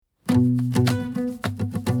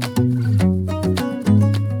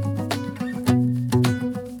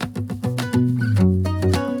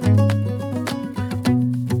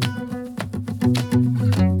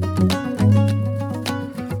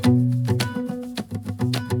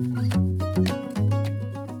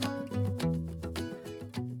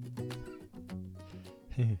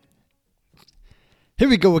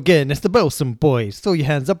we go again. It's the Belson boys. Throw your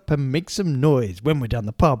hands up and make some noise. When we're down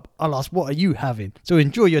the pub, I'll ask, what are you having? So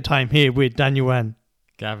enjoy your time here with Daniel and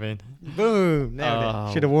Gavin. Boom. Nailed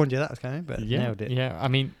it. Should have warned you that was coming, but nailed it. Yeah, I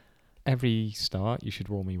mean, every start you should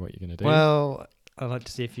warn me what you're going to do. Well, I'd like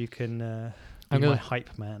to see if you can be my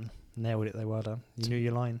hype man. Nailed it though, well done. You knew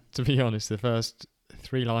your line. To be honest, the first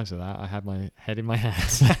 3 lines of that, I had my head in my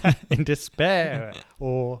hands. In despair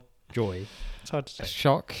or joy. It's hard to say.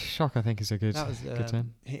 Shock, I think, is a good, that was, good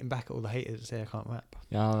term. Hitting back at all the haters that say I can't rap.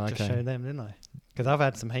 Oh, okay. Just show them, didn't I? Because I've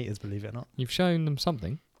had some haters, believe it or not. You've shown them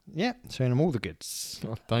something. Yeah, showing them all the goods.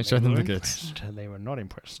 Oh, don't show them the goods. They were not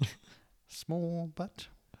impressed. Small, but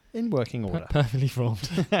in working order. Perfectly formed.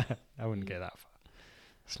 I wouldn't go that far.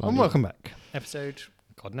 Slightly. And welcome back. Episode,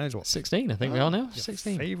 God knows what. 16, I think we are now.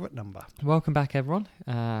 16. Favourite number. Welcome back, everyone.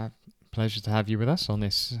 Pleasure to have you with us on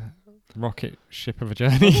this rocket ship of a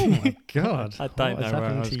journey. Oh my God. I don't know where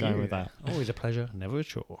I was going with that. Always a pleasure, never a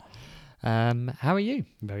chore. How are you?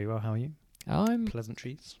 Very well, how are you? I'm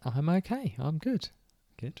Pleasantries. I'm okay. I'm good.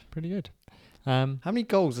 Good. Pretty good. How many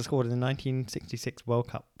goals are scored in the 1966 World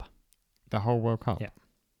Cup? The whole World Cup? Yeah.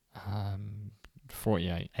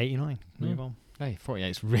 48. 89. Move on. Hey, 48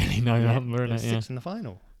 is really no number, isn't it? Six in the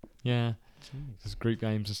final. Yeah. Jeez. There's group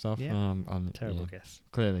games and stuff. Yeah. Terrible guess.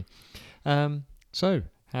 Clearly. So,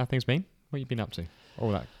 how have things been? What have you been up to?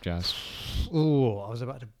 All that jazz. Oh, I was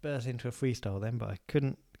about to burst into a freestyle then, but I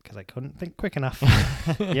couldn't because I couldn't think quick enough.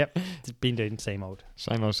 Yep. It's been doing the same old.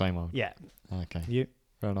 Same old. Yeah. Okay. You?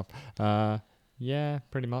 Fair enough. Yeah,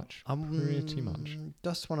 pretty much. Pretty much.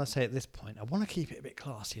 Just want to say at this point, I want to keep it a bit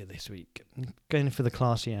classier this week. I'm going for the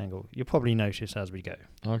classy angle. You'll probably notice as we go.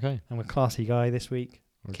 Okay. I'm a classy guy this week.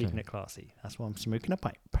 Okay. Keeping it classy. That's why I'm smoking a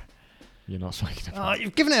pipe. You're not smoking a Oh, pipe.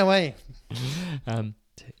 you've given it away.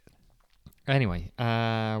 Anyway,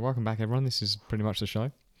 welcome back, everyone. This is pretty much the show.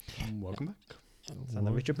 Welcome back. It's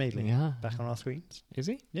Richard Madeley. Yeah. Back on our screens. Is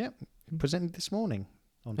he? Yeah. Presented this morning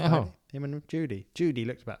on Oh. Friday. Him and Judy. Judy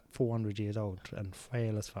looks about 400 years old and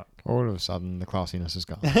frail as fuck. All of a sudden, the classiness has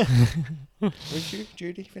gone. Was you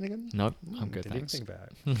Judy Finnegan? Nope, I'm good, Didn't thanks. even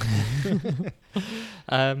think about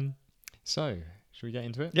it. So, should we get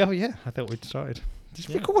into it? Oh yeah, I thought we'd started. Just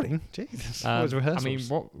recording. Jesus. Was rehearsals. I mean,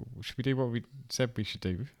 what should we do? What we said we should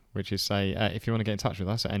do, which is say if you want to get in touch with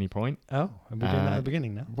us at any point. Oh, are we doing that at the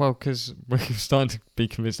beginning now? Well, because we're starting to be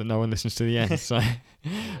convinced that no one listens to the end. So, you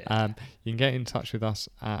can get in touch with us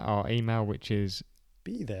at our email, which is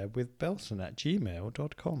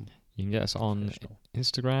betherewithbelson@gmail.com. you can get us on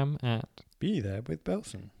Instagram at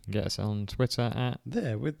betherewithbelson. you can get us on Twitter at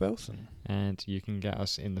There with Belson. and you can get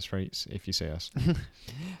us in the streets if you see us.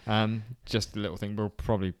 Just a little thing. We'll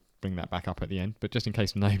probably bring that back up at the end, but just in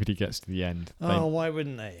case nobody gets to the end. Oh, why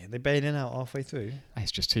wouldn't they? They bailing out halfway through.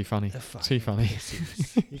 It's just too funny. They're Too funny.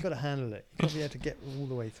 You got to handle it. You got to be able to get all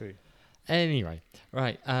the way through. Anyway,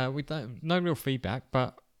 right. We don't no real feedback,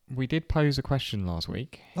 but we did pose a question last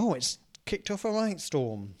week. Oh, it's kicked off a right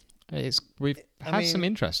storm. We've had some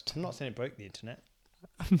interest. I'm not saying it broke the internet.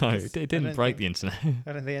 No, it didn't break the internet.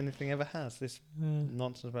 I don't think anything ever has. This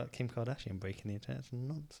nonsense about Kim Kardashian breaking the internet is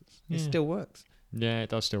nonsense. It Yeah. still works. Yeah, it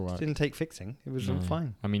does still work. It didn't take fixing. It was all No.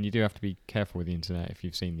 fine. I mean, you do have to be careful with the internet if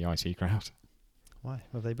you've seen the IT crowd. Why?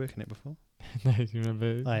 Have they broken it before? No, do you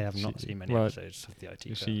remember? I have not seen many episodes of the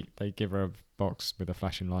IT crowd. They give her a box with a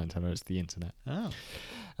flashing light and tell her it's the internet. Oh.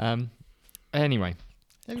 Anyway.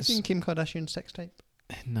 Have you seen Kim Kardashian's sex tape?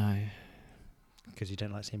 No. Because you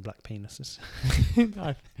don't like seeing black penises.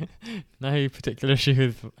 No particular issue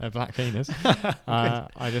with a black penis.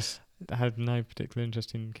 I just had no particular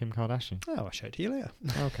interest in Kim Kardashian. Oh, I'll show it to you later.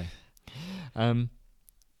 Okay.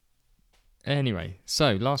 Anyway,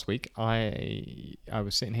 so last week I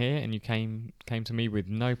was sitting here and you came to me with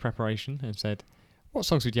no preparation and said, "What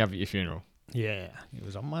songs would you have at your funeral?" Yeah, it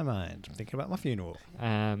was on my mind. I'm thinking about my funeral.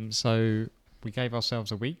 So we gave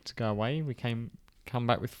ourselves a week to go away. We come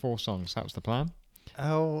back with 4 songs. That was the plan.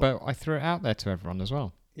 Oh, But I threw it out there to everyone as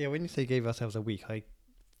well. yeah. When you say gave ourselves a week, I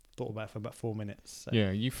thought about it for about 4 minutes. So.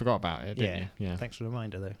 Yeah, you forgot about it, didn't you? Yeah. Thanks for the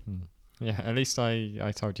reminder, though. Yeah, at least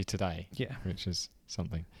I told you today. Yeah. Which is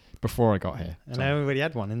something. Before I got here. And I already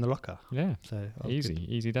had one in the locker. Yeah. So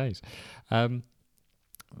Easy days.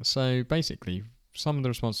 So basically, some of the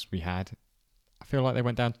responses we had, I feel like they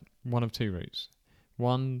went down one of 2 routes.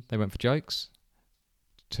 1, they went for jokes.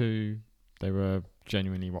 2, they were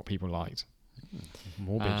genuinely what people liked.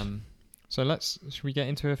 Morbid. So should we get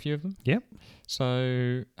into a few of them? Yep.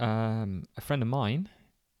 So a friend of mine,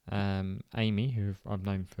 Amy, who I've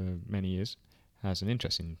known for many years, has an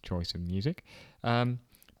interesting choice of music.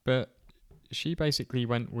 But she basically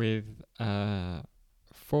went with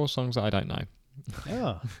 4 songs that I don't know.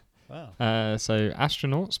 Oh, Wow. So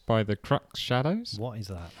Astronauts by the Crux Shadows. What is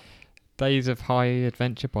that? Days of High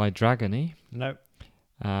Adventure by Dragony. No.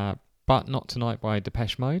 But Not Tonight by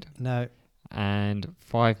Depeche Mode. No. And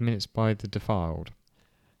 5 Minutes by The Defiled.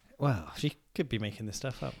 Wow. She could be making this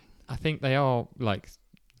stuff up. I think they are, like,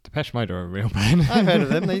 Depeche Mode are a real band. I've heard of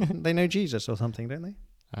them. They know Jesus or something, don't they?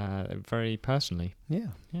 Very personally. Yeah.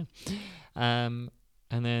 And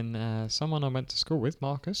then someone I went to school with,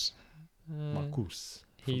 Marcus. Marcus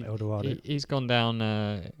from Eldorado. He's gone down.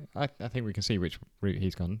 I think we can see which route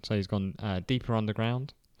he's gone. So he's gone Deeper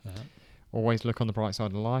Underground. Always Look on the Bright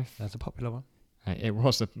Side of Life. That's a popular one. It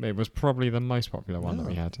was probably the most popular one that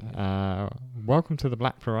we had. Welcome to the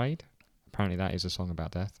Black Parade. Apparently that is a song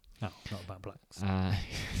about death. No, not about blacks.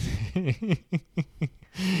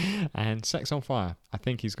 And Sex on Fire. I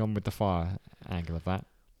think he's gone with the fire angle of that.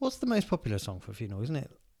 What's the most popular song for funeral, isn't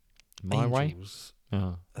it? My Angels. Way?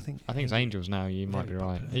 Oh. I think it's Angels now. You might be very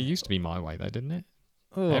right. popular. It used to be My Way though, didn't it?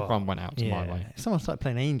 Oh, Everyone went out to My Way. If someone started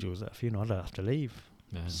playing Angels at a funeral, I'd have to leave.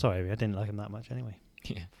 Yeah. Sorry, I didn't like them that much anyway.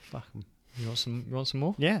 Yeah. Fuck them. You want some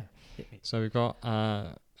more? Yeah. So we've got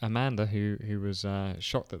Amanda, who was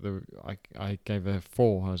shocked that I gave her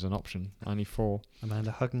 4 as an option. Only 4.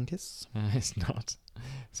 Amanda Hug and Kiss. It's not.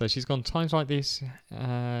 So she's gone Times Like This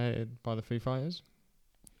by the Foo Fighters.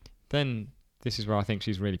 Then this is where I think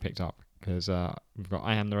she's really picked up because we've got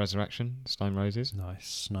I Am the Resurrection, Stone Roses.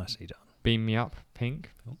 Nice. Nicely done. Beam Me Up,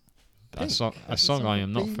 Pink. Oh. A song I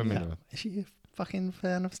am not familiar with. Is she a fucking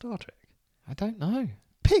fan of Star Trek? I don't know.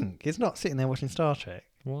 Pink is not sitting there watching Star Trek.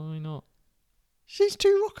 Why not? She's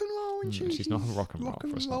too rock and roll, and She's not rock and roll rock for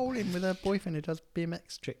a and start. rolling with her boyfriend who does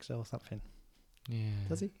BMX tricks or something. Yeah.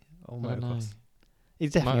 Does he? Or I don't know. motocross?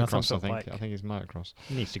 He's definitely on some Motocross, sort of I bike. think it's motocross.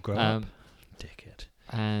 He needs to grow up. Dickhead.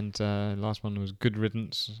 And last one was Good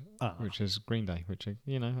Riddance, Ah. which is Green Day, which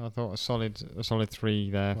I thought a solid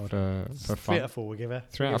 3 there Well for 3 fun. out of 4 we'll give her.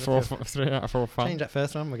 3 We'll out of give 4, her 3 out of 4 fun. Change that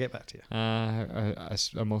first one, we'll get back to you.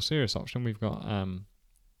 A more serious option, we've got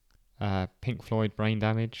Pink Floyd, Brain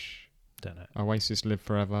Damage, Don't know. Oasis, Live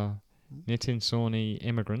Forever, Nitin Sawhney,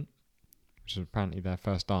 Immigrant, which is apparently their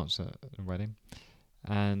first dance at a wedding,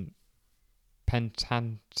 and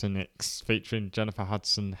Pentatonix featuring Jennifer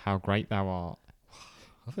Hudson, How Great Thou Art.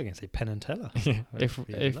 I thought you were going to say Penn and Teller. If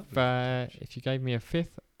you gave me a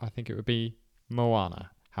 5th, I think it would be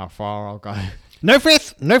Moana, How Far I'll Go. No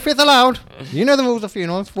fifth allowed. You know the rules of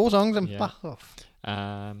funerals. 4 songs and fuck off.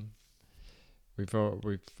 We've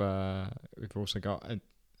also got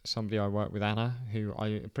somebody I work with, Anna, who I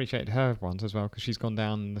appreciated her ones as well because she's gone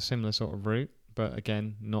down the similar sort of route, but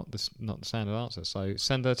again, not the standard answer. So,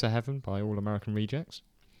 Send Her to Heaven by All American Rejects,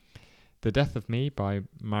 The Death of Me by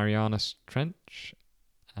Mariana Trench,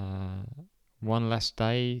 One Less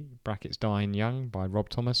Day (Dying Young) by Rob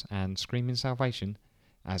Thomas, and Screaming Salvation,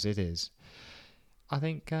 As It Is. I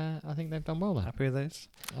think they've done well there. Happy with those?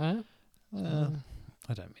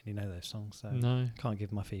 I don't really know those songs, so No, can't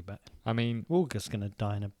give my feedback. I mean, We're all just going to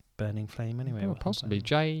die in a burning flame anyway. well, possibly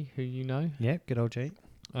Jay, who you know. Yeah, good old Jake.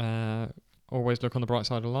 Always Look on the Bright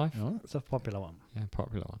Side of Life. Oh, it's a popular one. Yeah,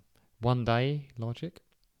 popular one. One Day, Logic.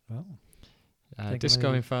 Well, think of Disco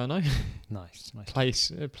any- Inferno. nice.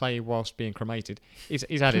 Play whilst being cremated. He's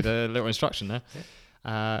added a little instruction there.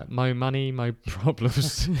 Mo Money, Mo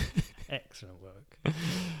Problems. Excellent work.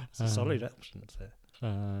 It's a solid options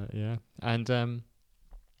there. Yeah. And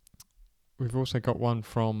we've also got one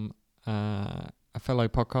from a fellow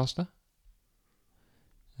podcaster,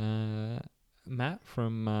 Matt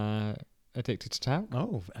from Addicted to Talc.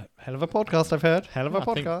 Oh, hell of a podcast, I've heard. Hell of a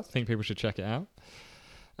podcast. I think people should check it out.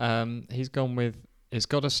 He's gone with, it's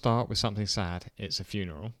got to start with something sad. It's a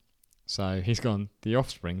funeral. So he's gone, The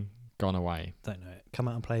Offspring, Gone Away. Don't know it. Come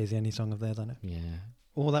Out and Play is the only song of theirs, I know. Yeah.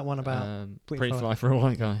 All that one about Pre-Fly for a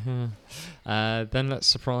White Guy. Yeah. Then Let's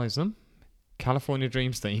Surprise Them. California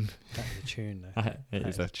Dreams theme. That is a tune, though. It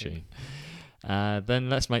is a tune. Then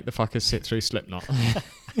Let's Make the Fuckers Sit Through Slipknot.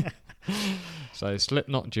 So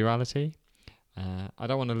Slipknot Duality. I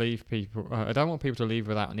don't want to leave people. I don't want people to leave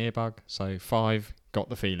without an earbug. So 5, Got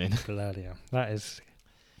the Feeling. Bloody hell. That is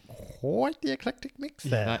quite the eclectic mix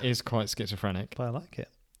there. That is quite schizophrenic. But I like it.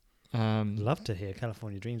 Love to hear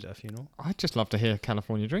California Dreams at a funeral. I'd just love to hear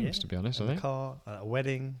California Dreams, Yeah. to be honest. In I the think. car, at a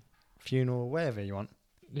wedding, funeral, wherever you want.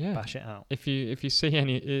 Yeah. Bash it out. If you see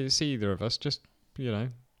either of us, just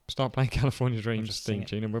start playing California Dreams just sing theme it.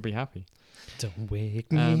 tune, and we'll be happy. Don't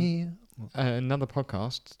wake me up. Another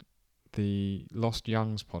podcast, the Lost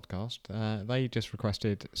Youngs podcast, they just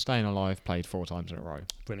requested Staying Alive played 4 times in a row.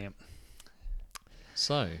 Brilliant.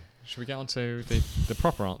 So, should we get on to the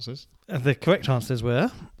proper answers? The correct answers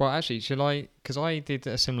were... Well, actually, shall I? Because I did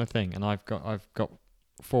a similar thing, and I've got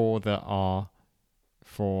 4 that are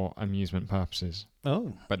for amusement purposes.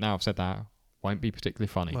 Oh, But now I've said that, won't be particularly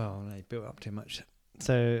funny. well, they built up too much.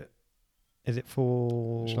 So, is it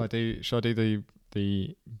for? Shall I do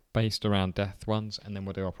the based around death ones, and then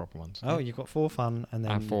we'll do our proper ones? Oh, you've got 4 fun, and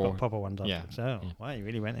then And you've 4 got proper ones. yeah, So, yeah. wow, you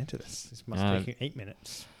really went into this. This must Uh, take you 8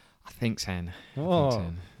 minutes. I think 10. Oh,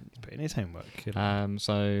 he's putting his homework.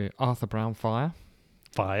 So Arthur Brown Fire.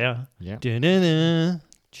 Fire. Yeah. Da-da-da.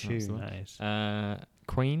 That's the Tune, one. nice.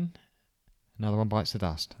 Queen. Another one, Bites the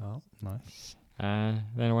Dust. Oh, nice. Then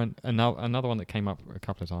I went another one that came up a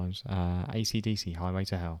couple of times. AC/DC, Highway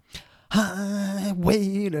to Hell.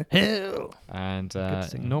 Highway to hell. And Good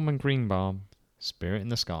singing. Norman Greenbaum, Spirit in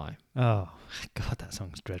the Sky. Oh, God, that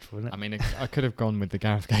song's dreadful, isn't it? I mean, I could have gone with the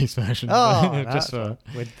Gareth Gates version. Oh, just that's for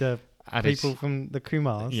with the added, people from the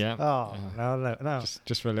Kumars. Yeah. Oh, no.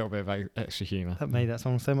 just for a little bit of extra humour. That made that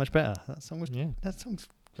song so much better. That song's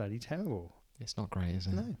bloody terrible. It's not great, is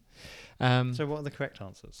it? No. So what are the correct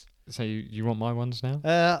answers? So you want my ones now?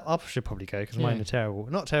 I should probably go because mine Yeah. are terrible.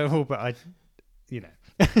 Not terrible, but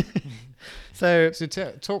So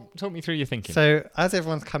Talk me through your thinking. So as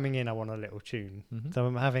everyone's coming in, I want a little tune. Mhm. So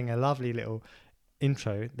I'm having a lovely little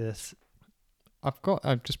intro. This I've got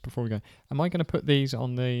just before we go. Am I going to put these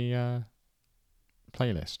on the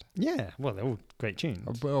playlist? yeah, well they're all great tunes.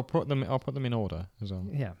 I'll put them in order as well.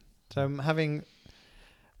 Yeah. So I'm having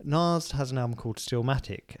Nas has an album called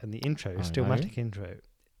Stillmatic, and the intro, Oh, Stillmatic intro,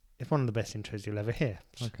 is one of the best intros you'll ever hear.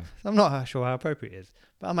 Okay. So I'm not sure how appropriate it is,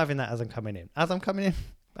 but I'm having that as I'm coming in. As I'm coming in,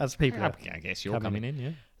 as people are. I guess you're coming coming in,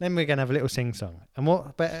 yeah. Then we're going to have a little sing song. And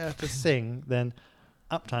what better to sing than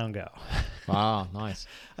Uptown Girl? Ah, nice.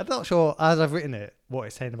 I'm not sure, as I've written it, what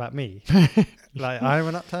it's saying about me. Like, I'm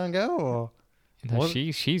an Uptown Girl, or... No, What?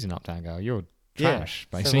 she's an uptown girl. You're Yeah. trash,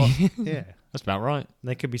 So basically. Yeah. That's about right.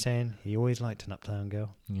 They could be saying, he always liked an Uptown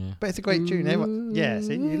Girl. Yeah. But it's a great tune. Everyone, yeah,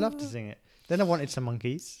 see, you love to sing it. Then I wanted some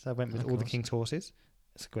monkeys, so I went with Of All the course. King's Horses.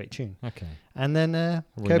 It's a great tune. Okay. And then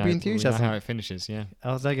We Curb know- Your Enthusiasm. We know how it finishes, yeah.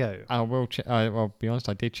 As I go. I will check. Well, be honest,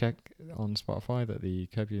 I did check on Spotify that the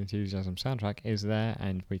Curb Your Enthusiasm soundtrack is there,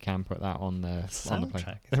 and we can put that on the Soundtrack,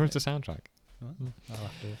 play. is There it? is a soundtrack. I'll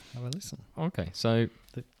have to have a listen. Okay, so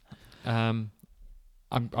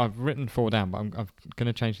I've written 4 down, but I'm going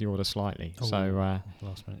to change the order slightly. So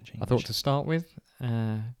Last minute change. I thought to start with,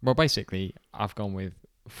 well, basically, I've gone with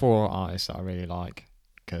 4 artists that I really like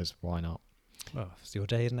because why not? Well, it's your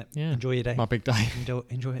day, isn't it? Yeah. Enjoy your day. My big day.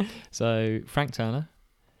 Enjoy it. So Frank Turner,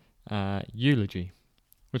 Eulogy,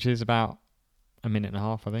 which is about a minute and a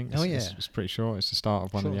half, I think. Oh, It's pretty short. It's the start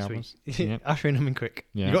of one of the Short and albums. sweet. Yeah. Ushering them in quick.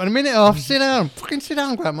 Yeah. You got a minute off. Sit down. Fucking sit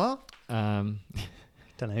down, Grandma. Um,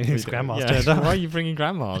 Don't know whose grandma's yeah. turned up. Why are you bringing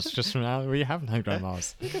grandmas just from now? We have no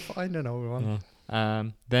grandmas. You can find an old one. Yeah.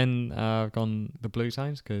 Then I've gone the Blue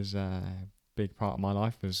Tones because big part of my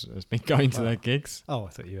life has been going to Wow. their gigs. Oh, I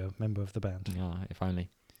thought you were a member of the band. If only.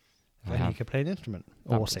 If I only you have. could play an instrument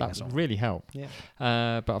or sing a That song. would really help. Yeah.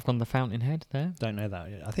 But I've gone the Fountainhead there. Don't know that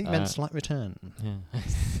yet. I think it meant Uh, Slight Return. Yeah.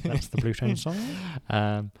 That's the Blue Tone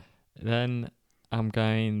song. Then I'm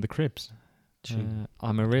going the Cribs.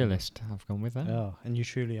 I'm a realist. I've gone with that. Oh, and you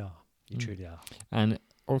truly are. You Mm. truly are. And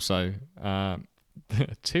also,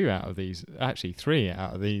 3 out of these,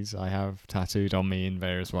 I have tattooed on me in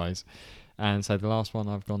various ways. And so the last one,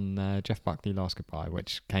 I've gone Jeff Buckley, Last Goodbye,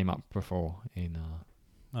 which came up before in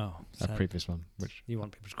Oh, a sad. previous one. Which You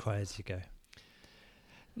want people to cry as you go.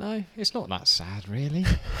 no, it's not that sad, really.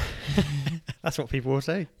 That's what people will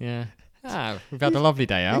say. Yeah. We've had a lovely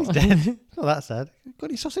day out. He's dead. Not that sad. Got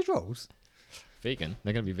any sausage rolls? Vegan.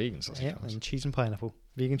 They're going to be vegan sausage Yeah, rolls. and cheese and pineapple.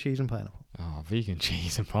 Vegan cheese and pineapple. Oh, vegan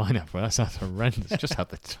cheese and pineapple. That sounds horrendous. just have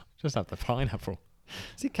the pineapple.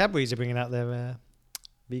 See, Cadbury's are bringing out their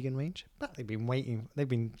vegan range. But they've been waiting. They've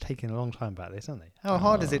been taking a long time about this, haven't they? How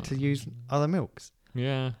hard is it to use other milks?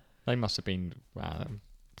 Yeah, they must have been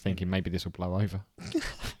thinking maybe this will blow over.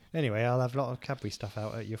 Anyway, I'll have a lot of Cadbury stuff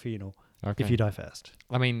out at your funeral Okay. if you die first.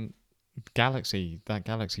 I mean, Galaxy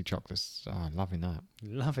chocolates. Oh, I'm loving that.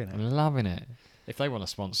 Loving it. I'm loving it. If they want a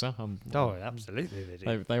sponsor, Oh, absolutely they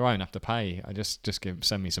do. they won't have to pay. I just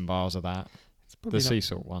send me some bars of that. It's probably The not- sea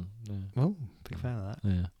salt one. Yeah. Oh, big fan of that.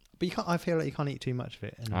 Yeah. But you can't. I feel like you can't eat too much of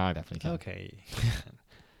it. And I definitely can. okay.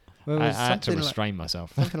 Well, I it's had to something restrain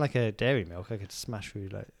myself. something like a dairy milk, I could smash through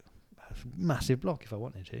like a massive block if I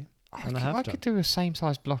wanted to. And I could do a same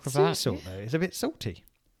size block of Sea that. salt though, it's a bit salty.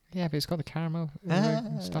 Yeah, but it's got the caramel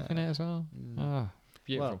stuff in it as well. Oh,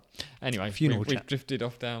 beautiful. Well, anyway, funeral we've chat. drifted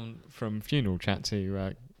off down from funeral chat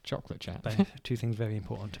to chocolate chat. Both, two things very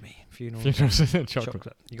important to me: funeral, Funerals and and chocolate.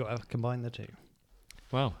 chocolate. You got to combine the two.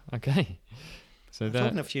 Well, okay. So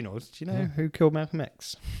Talking that of funerals, do you know Yeah. who killed Malcolm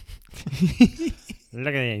X? Look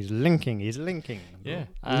at him, he's linking. Yeah.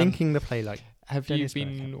 Linking the play like. Have Dennis you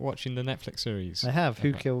been watching the Netflix series? I have.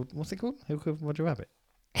 Okay. What's it called? Who killed Roger Rabbit?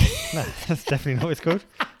 No, that's definitely not what it's called.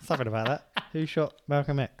 Something about that. Who shot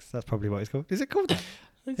Malcolm X? That's probably what it's called. Is it called that?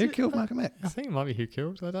 Who killed Malcolm X? I think it might be Who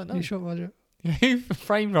Killed. I don't know. Who shot Roger? Who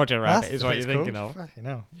framed Roger Rabbit That's is what it's you're thinking called. of. Fucking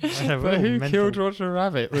hell. But Who Killed Roger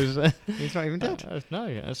Rabbit was... He's not even dead.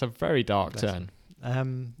 no, that's a very dark Bless turn.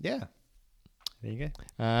 Yeah. There you go.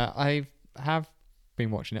 I have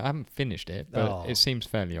been watching it. I haven't finished it, but it seems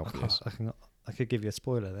fairly obvious. I could give you a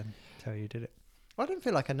spoiler then. Tell you did it. I don't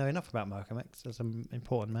feel like I know enough about Malcolm X as an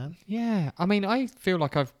important man. Yeah, I mean, I feel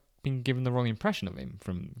like I've been given the wrong impression of him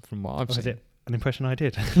from what I've Or seen. is it an impression I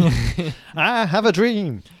did? I have a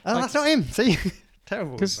dream. Oh, that's not him. See,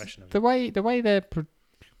 terrible impression of him. The way they're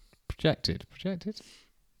presented.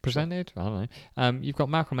 I don't know. You've got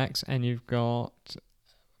Malcolm X and you've got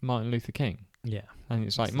Martin Luther King, Yeah, and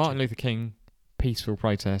it's like Martin Luther King, peaceful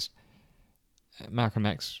protest. Malcolm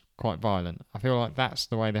X, quite violent. I feel like that's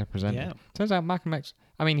the way they're presented. Yeah. Turns out Malcolm X,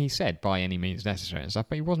 I mean, he said by any means necessary and stuff,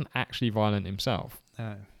 but he wasn't actually violent himself.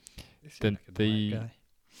 No. The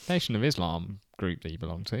Nation of Islam group that he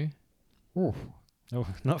belonged to. Ooh, Oh,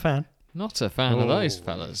 not a fan. not a fan of those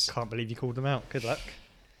fellas. Can't believe you called them out. Good luck.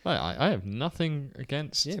 I have nothing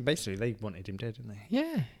against. Yeah, basically they wanted him dead, didn't they?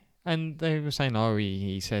 Yeah. And they were saying, oh,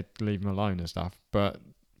 he said leave him alone and stuff. But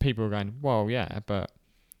people were going, well, yeah, but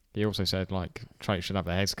he also said, like, traitors should have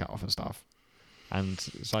their heads cut off and stuff. And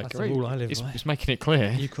it's like, That's the rule I live by. it's making it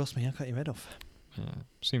clear. You cross me, I'll cut your head off. Yeah,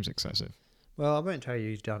 seems excessive. Well, I won't tell you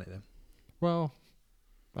who's done it then. Well,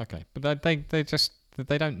 okay. But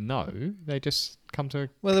they don't know. They just come to a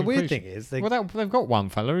Well, the weird conclusion. thing is They've got one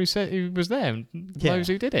fella who said who was there and knows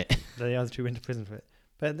who did it. the other two went to prison for it.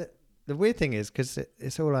 But the weird thing is, because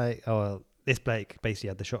it's all like, oh, well, this Blake basically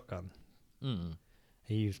had the shotgun. Mm.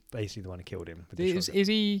 He was basically the one who killed him. With the Is shotgun.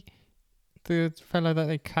 he the fellow that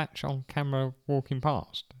they catch on camera walking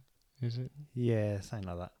past? Is it? Yeah, something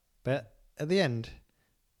like that. But at the end,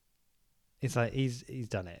 it's like he's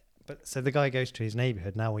done it. But so the guy goes to his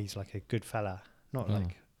neighbourhood. Now he's like a good fella, not Oh.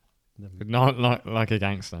 like Not like a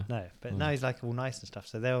gangster. no. But Mm. now he's like all nice and stuff.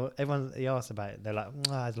 So everyone he asks about it. They're like,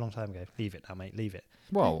 it's a long time ago. Leave it now, mate. Leave it.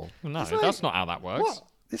 Well, no, It's like, that's not how that works. What?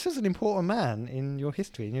 This was an important man in your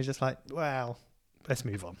history, and you're just like, well, let's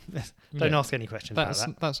move on. Don't Yeah. ask any questions about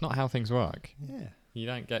that. That's not how things work. Yeah. You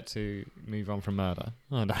don't get to move on from murder.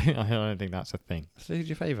 I don't think that's a thing. So who's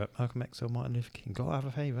your favourite, Malcolm X or Martin Luther King? Got to have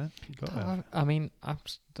a favourite. I mean,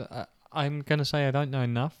 I'm going to say I don't know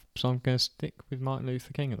enough, so I'm going to stick with Martin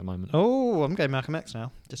Luther King at the moment. Oh, I'm going Malcolm X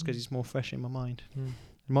now, just because he's more fresh in my mind. Mm.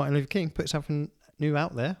 Martin Luther King, put something new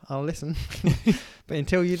out there, I'll listen. But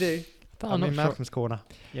until you do, I'm not in sure. Malcolm's corner.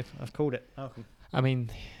 Yep, I've called it. Malcolm. I mean,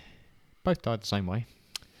 both died the same way.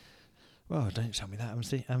 Well, don't tell me that.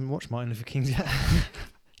 I haven't watched Martin Luther King's yet.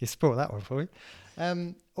 You spoiled that one for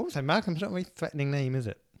me. Also, Malcolm's not a very threatening name, is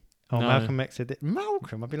it? Oh, No. Malcolm X said it.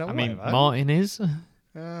 Malcolm, I'd be like, I mean, whatever. Martin is.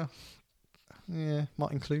 Yeah,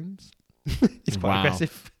 Martin Clunes. He's quite Wow.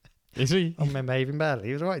 aggressive. Is he? I remember behaving badly.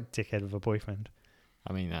 He was a right dickhead with a boyfriend.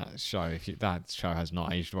 I mean, that show has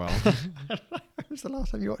not aged well. When was the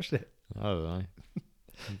last time you watched it? I don't know.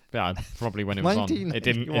 Yeah, probably when it was on. It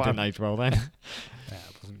didn't 1981. age well then. Yeah,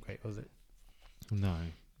 it wasn't great, was it? No,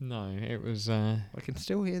 it was. I can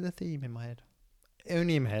still hear the theme in my head.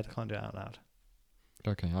 Only in my head. I can't do it out loud.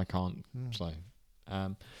 Okay, I can't. Mm. So,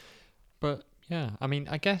 but yeah, I mean,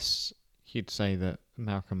 I guess you'd say that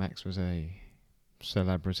Malcolm X was a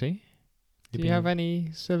celebrity. Do you have any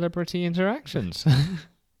celebrity interactions?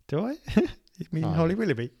 Do I? You mean Oh. Holly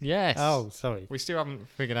Willoughby? Yes. Oh, sorry. We still haven't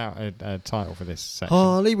figured out a title for this section.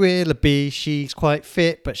 Holly Willoughby. She's quite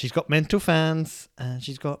fit, but she's got mental fans and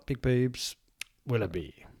she's got big boobs.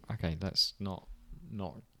 Willoughby. Okay, let's not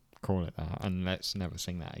call it that, and let's never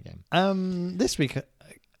sing that again. This week,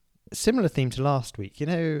 similar theme to last week. You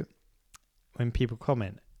know, when people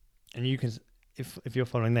comment, and you can, if you're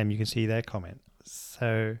following them, you can see their comment.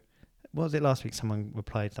 So, what was it last week? Someone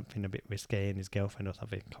replied something a bit risque, and his girlfriend or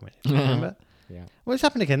something commented. Remember? Yeah. Well, it's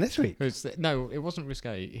happened again this week. It wasn't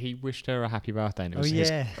risque. He wished her a happy birthday, and it Oh, was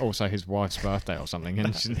yeah. also his wife's birthday or something,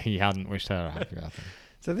 and he hadn't wished her a happy birthday.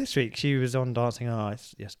 So this week she was on Dancing on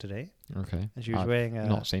Ice yesterday, Okay. and she was I've wearing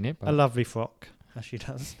not seen it, but a lovely frock, as she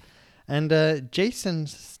does. And Jason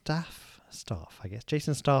Staff, I guess,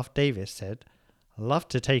 Jason Staff Davis said, "Love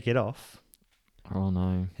to take it off." oh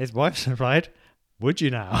no. His wife replied, "Would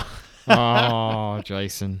you now?" Oh,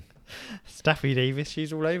 Jason. Staffy Davis,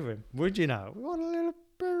 she's all over him. Would you now? What a little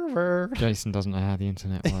pervert. Jason doesn't know how the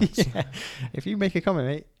internet works. Yeah. If you make a comment,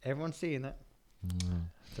 mate, everyone's seeing that. Mm.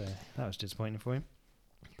 So that was disappointing for him.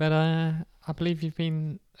 But I believe you've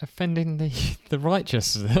been offending the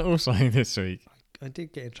righteous also this week. I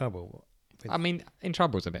did get in trouble. I mean, in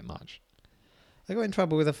trouble's a bit much. I got in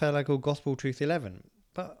trouble with a fella called Gospel Truth 11,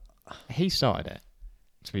 but He started it,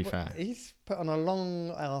 to be fair. he's put on a long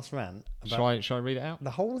ass rant about Shall I read it out? the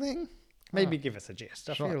whole thing. Maybe give us a gist.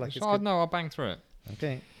 I feel like it's good. No, I'll bang through it.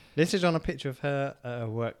 Okay. This is on a picture of her at her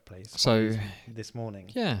workplace. So this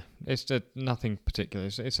morning. yeah, it's nothing particular.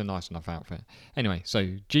 It's a nice enough outfit. Anyway,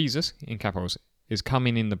 so Jesus, in capitals, is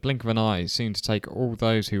coming in the blink of an eye, soon to take all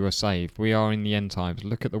those who are saved. We are in the end times.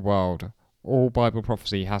 Look at the world. All Bible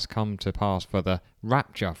prophecy has come to pass for the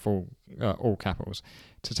rapture, for all capitals,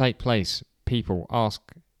 to take place. People ask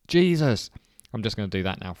Jesus. I'm just going to do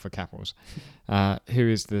that now for capitals. Who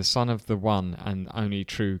is the Son of the one and only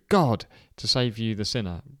true God, to save you the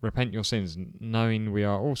sinner. Repent your sins, knowing we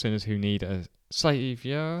are all sinners who need a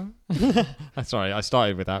Saviour. Sorry, I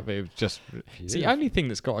started with that, but it was just... It's the only thing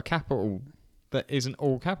that's got a capital that isn't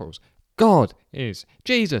all capitals. God is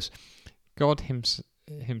Jesus. God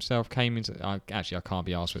himself came into... actually, I can't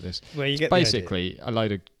be arsed with this. Well, you It's get basically a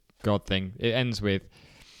load of God thing. It ends with...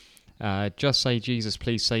 just say, Jesus,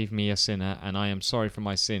 please save me, a sinner, and I am sorry for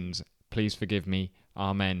my sins. Please forgive me.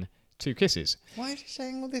 Amen. 2 kisses. Why is he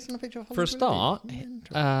saying all this in a picture of Holly? For a start,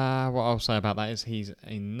 Mental. what I'll say about that is he's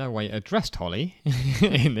in no way addressed Holly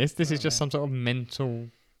in this. This is just some sort of mental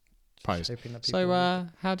post. Hoping that So, people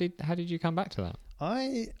how did you come back to that?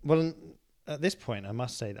 Well, at this point, I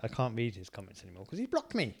must say that I can't read his comments anymore because he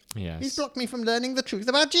blocked me. Yes. He's blocked me from learning the truth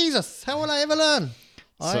about Jesus. How will I ever learn?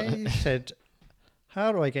 I said,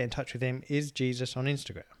 how do I get in touch with him? Is Jesus on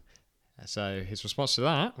Instagram? So his response to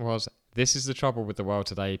that was, "This is the trouble with the world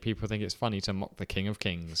today. People think it's funny to mock the King of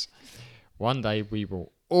Kings. One day we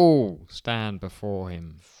will all stand before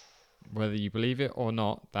him. Whether you believe it or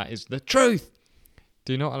not, that is the truth.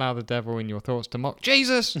 Do not allow the devil in your thoughts to mock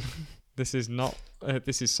Jesus. This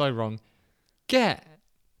is so wrong. Get..."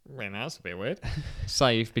 Well, that's a bit weird.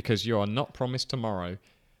 "Saved because you are not promised tomorrow."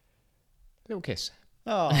 Little kiss.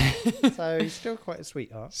 Oh, so he's still quite a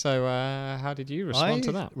sweetheart. So how did you respond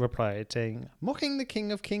to that? I replied saying, mocking the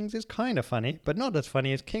King of Kings is kind of funny, but not as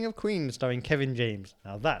funny as King of Queens starring Kevin James.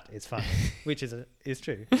 Now that is funny, which is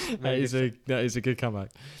true. That is a good comeback.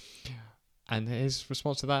 And his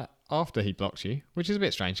response to that after he blocked you, which is a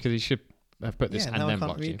bit strange because he should have put this and then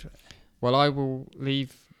blocked you. "Well, I will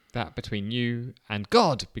leave that between you and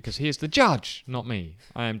God because he is the judge, not me.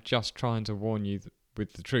 I am just trying to warn you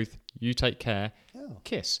with the truth. You take care.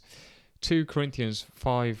 Kiss." 2 Corinthians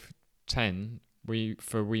 5:10.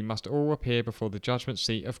 We must all appear before the judgment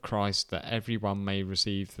seat of Christ, that everyone may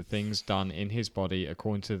receive the things done in his body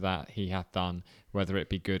according to that he hath done, whether it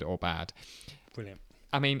be good or bad. Brilliant.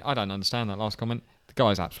 I mean, I don't understand that last comment. The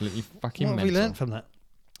guy's absolutely fucking What have mental. we learned from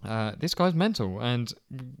that? This guy's mental, and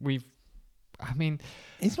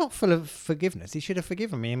he's not full of forgiveness. He should have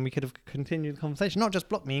forgiven me and we could have continued the conversation, not just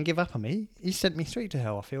block me and give up on me. He sent me straight to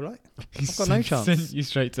hell, I feel like. I've got no chance. Sent you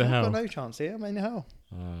straight to hell. I've got no chance here. I'm in hell.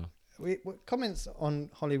 Comments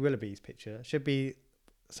on Holly Willoughby's picture should be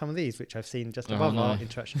some of these, which I've seen just above our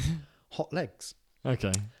interaction. Hot legs.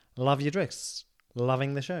 Okay. Love your dress.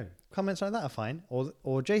 Loving the show. Comments like that are fine.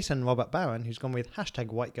 Or Jason Robert Barron, who's gone with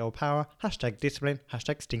 #whitegirlpower, #discipline,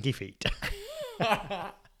 #stinky feet.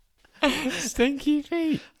 Stinky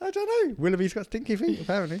feet. I don't know. Willoughby's got stinky feet,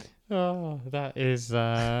 apparently. Oh, that is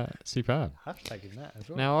superb. Hashtagging that as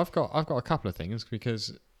well. Now I've got a couple of things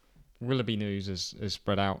because Willoughby news is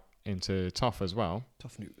spread out into Toff as well.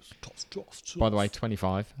 Tough news. Tough. By the way,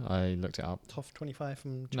 25. I looked it up. Tough 25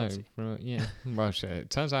 from Chelsea. No, yeah. Well, it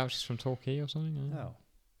turns out she's from Torquay or something.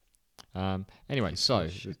 Oh. Anyway, so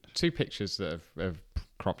 2 pictures that have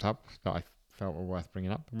cropped up that I felt were worth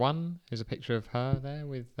bringing up. One is a picture of her there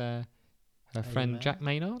with her friend Jack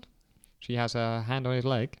Maynard. She has her hand on his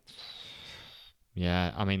leg.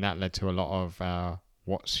 Yeah, I mean that led to a lot of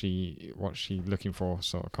what's she looking for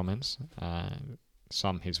sort of comments.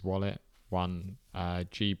 Some his wallet. One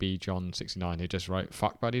GB John 69 who just wrote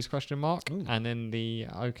 "fuck buddies?" ? And then the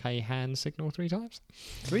OK hand signal 3 times.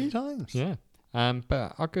 3 times. Yeah.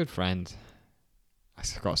 But our good friend,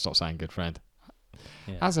 I've got to stop saying good friend.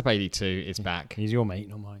 Yeah. Azabailey2 is back. He's your mate,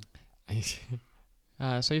 not mine.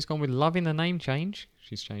 So he's gone with loving the name change.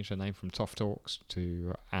 She's changed her name from Toff Talks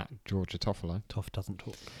to @Georgia Toffolo. Toff doesn't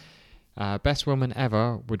talk. Best woman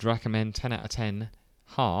ever, would recommend 10 out of 10.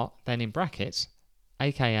 Heart. Then in brackets,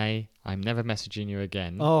 AKA I'm never messaging you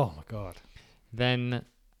again. Oh my god. Then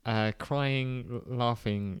crying,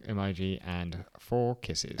 laughing emoji and 4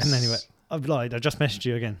 kisses. And anyway, I've lied. I just messaged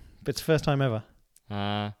you again. But it's the first time ever.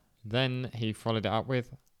 Then he followed it up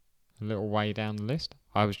with a little way down the list.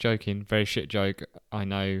 I was joking. Very shit joke. I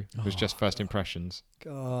know. Was just first impressions.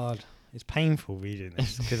 God, it's painful reading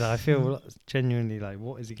this because I feel genuinely like,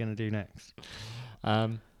 what is he going to do next?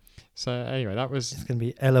 So anyway, that was. It's going to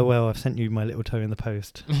be LOL. I've sent you my little toe in the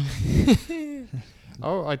post.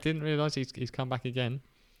 Oh, I didn't realise he's come back again.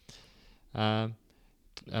 Don't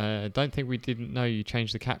think we didn't know you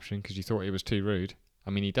changed the caption because you thought it was too rude. I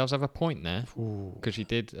mean, he does have a point there because you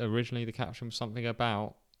did originally the caption was something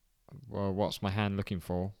about, well, what's my hand looking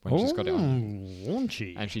for when she's got it on,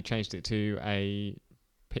 raunchy. and she changed it to a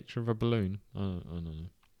picture of a balloon. I don't know.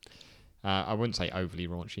 I wouldn't say overly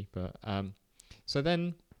raunchy, but so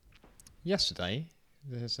then yesterday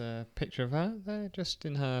there's a picture of her there, just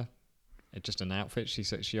in her. Just an outfit. She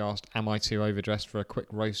said she asked, "Am I too overdressed for a quick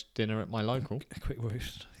roast dinner at my local?" A quick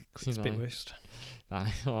roast. You Spit know. roast.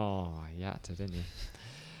 Oh, you had to, didn't you?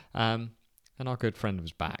 And our good friend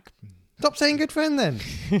was back. Stop saying good friend then.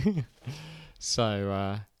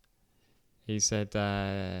 So he said,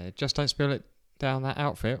 "Just don't spill it down that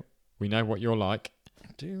outfit. We know what you're like."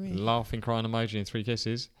 Do we? Laughing, crying emoji, and 3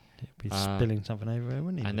 kisses. He'd be spilling something over her,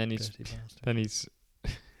 wouldn't he? And then Then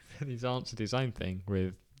he's answered his own thing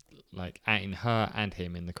with like adding her and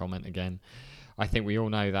him in the comment again. I think we all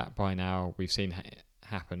know that by now. We've seen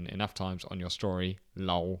happen enough times on your story.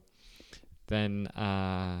 Lol. Then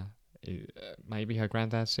maybe her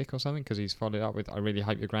granddad's sick or something because he's followed up with, "I really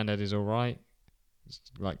hope your granddad is all right." It's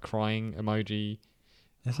like crying emoji.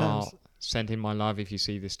 Heart. Send him my love if you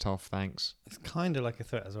see this, Toff. Thanks. It's kind of like a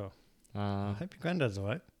threat as well. I Uh, hope your granddad's all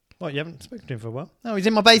right. What, you haven't spoken to him for a while? No, he's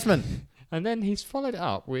in my basement. and then he's followed it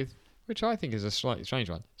up with, which I think is a slightly strange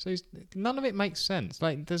one. So none of it makes sense.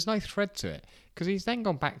 Like, there's no thread to it. Because he's then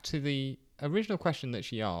gone back to the original question that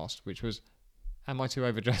she asked, which was, "Am I too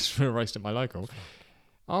overdressed for a roast at my local?"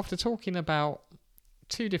 After talking about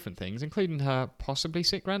 2 different things, including her possibly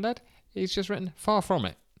sick granddad, he's just written, "Far from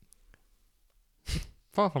it."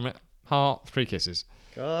 Far from it. Heart, 3 kisses.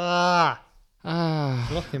 Lock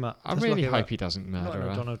him up. I Just really lock him hope up. he doesn't Not murder in a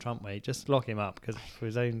her. Donald Trump way. Just lock him up because for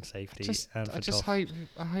his own safety and for I just Toff.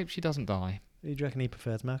 hope she doesn't die. Who do you reckon he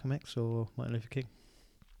prefers, Malcolm X or Martin Luther King?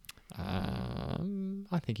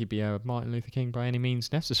 I think he'd be a Martin Luther King by any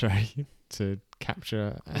means necessary to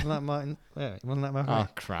capture. Wasn't that Martin? Yeah, wasn't that Malcolm Oh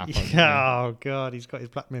X? crap! Oh God, he's got his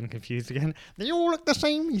black men confused again. They all look the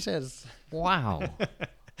same, he says. Wow.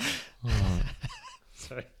 Oh.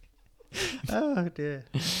 Sorry. Oh dear.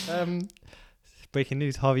 Breaking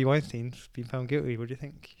news: Harvey Weinstein's been found guilty. What do you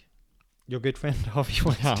think? Your good friend Harvey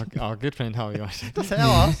Weinstein. Our good friend Harvey Weinstein. Don't tell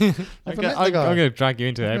us. I'm Never met the guy. going to drag you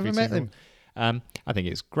into I've every never met single. I think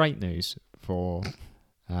it's great news for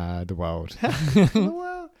the world.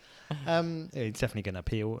 Well, he's definitely going to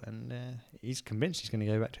appeal, and he's convinced he's going to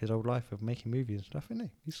go back to his old life of making movies and stuff, isn't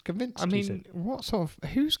he? He's convinced. I he mean, said. what sort of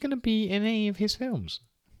who's going to be in any of his films?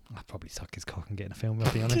 I'd probably suck his cock and get in a film.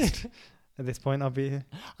 I'll be honest. At this point, I'll be.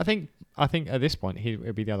 I think at this point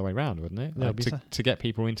it'd be the other way round, wouldn't it? Yeah, Like, it'd be to get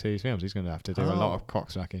people into his films, he's going to have to do a lot Oh. of cock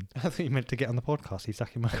sucking. I thought you meant to get on the podcast. He's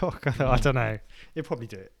sucking my cock. I don't know. He'll probably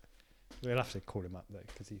do it. We'll have to call him up though,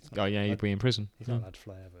 because he's. Oh yeah, he'd allowed- be in prison. He's not allowed to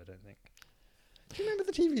fly over. I don't think. Do you remember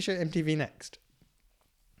the TV show MTV Next?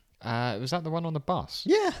 Was that the one on the bus?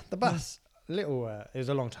 Yeah, the bus. It was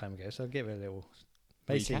a long time ago, so I'll give it a little.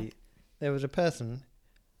 Basically, Recap? there was a person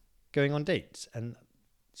going on dates, and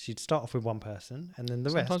she'd start off with one person, and then the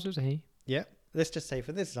Sometimes rest. it was he. Yeah. Let's just say,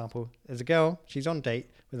 for this example, there's a girl. She's on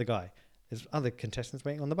date with a guy. There's other contestants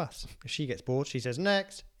waiting on the bus. If she gets bored, she says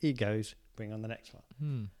next. He goes. Bring on the next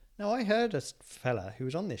one. Now, I heard a fella who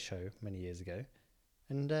was on this show many years ago,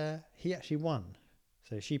 and he actually won.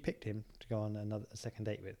 So she picked him to go on a second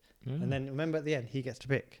date with. Mm. And then remember at the end, he gets to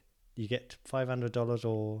pick. You get $500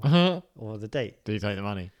 or the date. Do you take the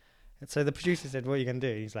money? And so the producer said, "What are you going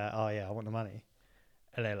to do?" He's like, "Oh yeah, I want the money."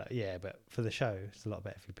 And they're like, "Yeah, but for the show, it's a lot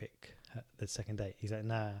better if you pick the second date." He's like,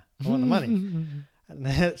 "Nah, I want the money." And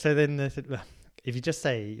then, so then they said, "Well, if you just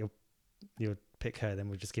say you'll pick her, then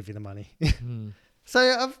we'll just give you the money." So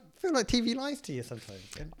I feel like TV lies to you sometimes.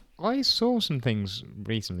 I saw some things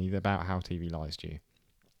recently about how TV lies to you.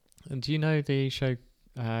 And do you know the show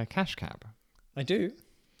Cash Cab? I do.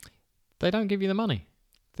 They don't give you the money.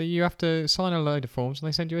 You have to sign a load of forms and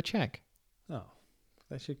they send you a check. Oh,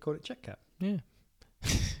 they should call it Check Cap. Yeah.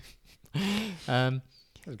 That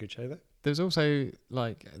was a good show, though. There's also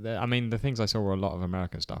the things I saw were a lot of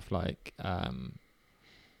American stuff, like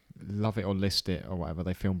Love It or List It or whatever.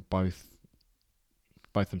 They filmed both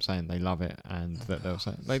them saying they love it and that they'll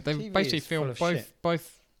say they TV basically is full film of shit.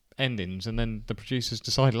 both endings and then the producers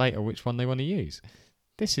decide later which one they want to use.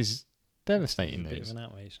 This is devastating A bit news. of an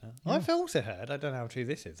outrage now. Yeah. I've also heard, I don't know how true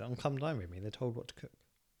this is, on Come Dine With Me, they're told what to cook.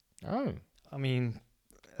 Oh, I mean,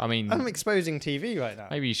 I mean, I'm exposing TV right now.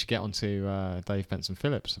 maybe you should get onto Dave Benson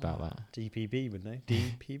Phillips about that. DPB, wouldn't they?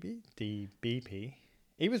 DPB? DBP.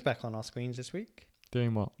 He was back on our screens this week.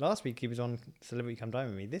 Doing what? Last week he was on Celebrity Come Dine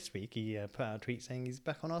With Me. This week he put out a tweet saying he's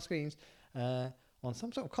back on our screens on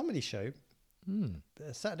some sort of comedy show.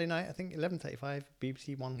 Saturday night, I think 11:35,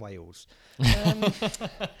 BBC One Wales.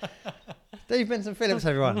 Dave Benson Phillips,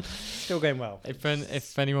 everyone. Still going well.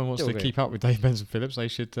 If anyone wants Still to good. keep up with Dave Benson Phillips, they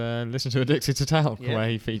should listen to Addicted to Talk, Yeah. where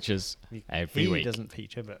he features every he week. doesn't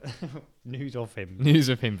feature, but news of him. News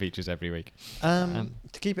of him features every week. To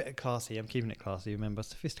keep it classy, I'm keeping it classy. Remember,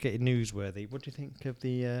 sophisticated, newsworthy. What do you think of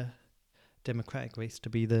the Democratic race to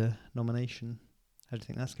be the nomination? How do you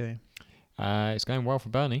think that's going? It's going well for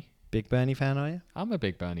Bernie. Big Bernie fan, are you? I'm a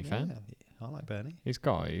big Bernie fan. Yeah, I like Bernie.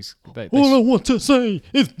 They All I want to say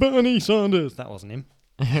is Bernie Sanders. That wasn't him.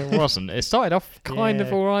 it wasn't. It started off kind of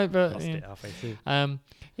Yeah, all right, but Lost it halfway through.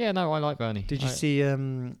 yeah, no, I like Bernie. Did you see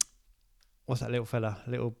what's that little fella,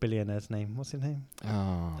 little billionaire's name? What's his name?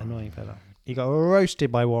 Oh, Annoying fella. He got roasted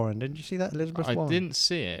by Warren. Didn't you see that, Elizabeth I Warren? didn't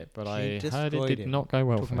see it, but She I heard it destroyed did him. not go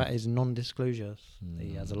well Talking for about him. his non-disclosures.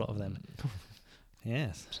 He has a lot of them.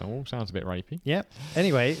 Yes. So all sounds a bit rapey. Yep.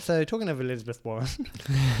 Anyway, so talking of Elizabeth Warren,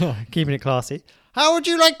 keeping it classy. How would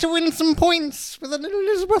you like to win some points with an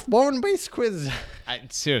Elizabeth Warren base quiz?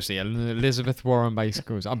 Seriously, an Elizabeth Warren based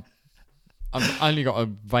quiz. I've only got a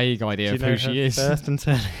vague idea of who she is. First and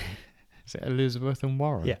surname. Is it Elizabeth and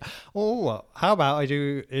Warren? Yeah. Or what? How about I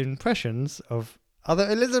do impressions of other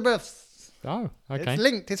Elizabeths? Oh, okay. It's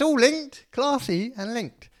linked. It's all linked, classy and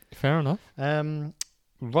linked. Fair enough.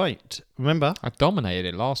 Right. Remember? I dominated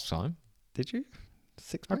it last time. Did you?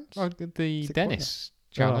 6 I points? did the 6 Dennis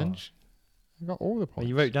challenge. I got all the Well, points.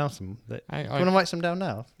 you wrote down some. Do I you want to write some down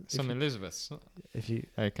now? some Elizabeths. If you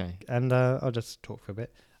Okay. and I'll just talk for a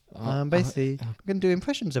bit. Basically, I'm going to do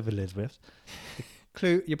impressions of Elizabeth. The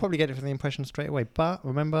clue, you'll probably get it from the impression straight away. But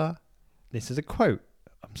remember, this is a quote.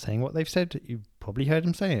 I'm saying what they've said. You probably heard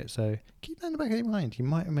them say it. So keep that in the back of your mind. You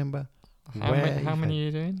might remember How where many you are heard-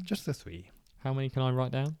 you doing? Just the 3. How many can I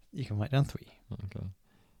write down? You can write down 3. Okay.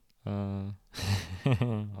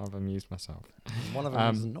 I've amused myself. One of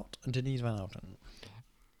them is not Denise Van Outen.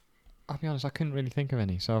 I'll be honest, I couldn't really think of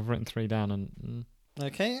any, so I've written 3 down and...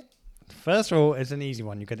 Okay. First of all, it's an easy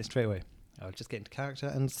one. You get it straight away. I'll just get into character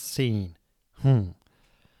and scene. I'm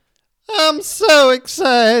so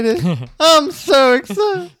excited. I'm so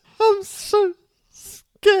excited. I'm so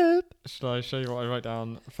scared. Should I show you what I wrote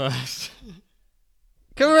down first?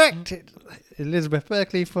 Correct. Elizabeth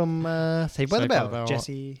Berkley from Saved by the Saved by Bell. the Bell.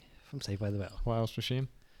 Jessie from Saved by the Bell. What else was she in?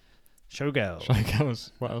 Showgirl.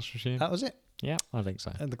 Showgirls. What else was she in? That was it. Yeah, I think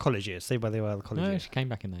so. And the college years. Saved by the Bell, the college No, years. she came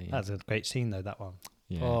back in there. Yeah. That's a great scene, though, that one.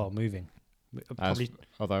 Yeah. Oh, moving. Probably,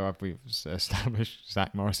 Although we've established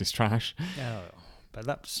Zach Morris is trash. oh, but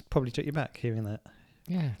that probably took you back, hearing that.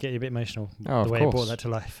 Yeah. Get you a bit emotional. Oh, the of way I brought course. that to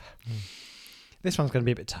life. Mm. This one's going to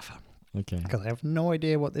be a bit tougher. Okay. Because I have no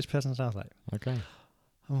idea what this person sounds like. Okay.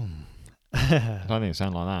 Oh. I don't think it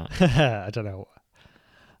sounds like that. I don't know.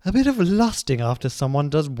 A bit of lusting after someone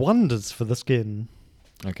does wonders for the skin.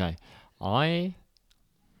 Okay. I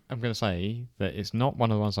am going to say that it's not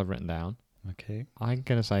one of the ones I've written down. Okay. I'm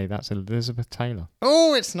going to say that's Elizabeth Taylor.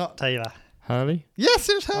 Oh, it's not Taylor. Hurley? Yes,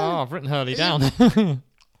 it's her. Oh, I've written Hurley down.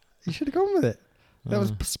 You should have gone with it. That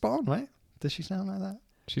was Uh, spot on, right? Does she sound like that?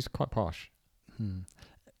 She's quite posh.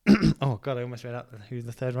 Oh, God, I almost read out who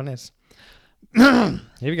the third one is. Here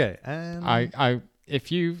we go.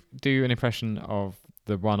 If you do an impression of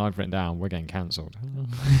the one I've written down, we're getting cancelled.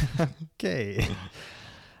 Okay.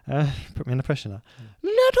 Put me in the pressure now.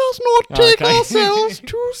 Let us not take Okay. ourselves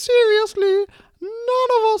too seriously. None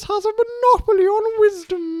of us has a monopoly on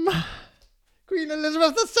wisdom. Queen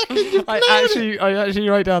Elizabeth II, you've nailed it. I actually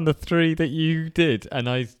wrote down the 3 that you did, and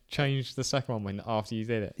I changed the second one when after you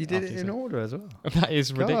did it. You did After it in said- order as well. That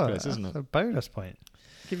is ridiculous, God, isn't that's it? a bonus point.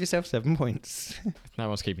 Give yourself 7 points. No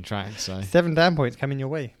one's keeping track, so 7 down points coming your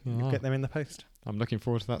way. You'll Oh. get them in the post. I'm looking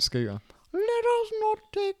forward to that scooter. Let us not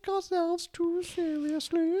take ourselves too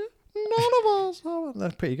seriously. None of us are.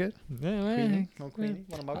 That's pretty good. Yeah, Queenie. Oh, Queenie.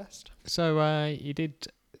 One of my best. So you did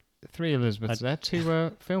 3 Elizabeths there,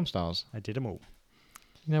 2 film stars. I did them all.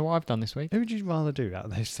 You know what I've done this week? Who would you rather do out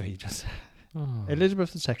of those 3? Just Oh.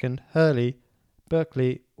 Elizabeth II, Hurley,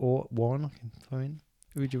 Berkeley, or Warren? I can throw in.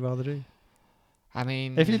 Who would you rather do? I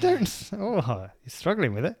mean, If you don't, you're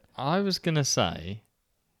struggling with it. I was gonna say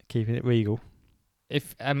Keeping it regal.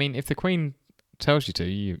 if the Queen tells you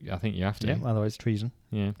to, I think you have to. Yeah, otherwise treason.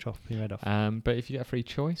 Yeah. Chop your head off. But if you get a free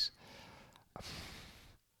choice,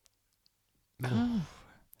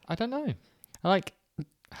 I don't know. I like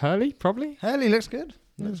Hurley probably, Hurley looks good.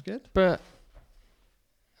 Looks good. but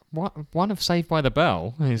one of Saved by the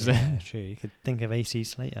Bell is Yeah, true. You could think of AC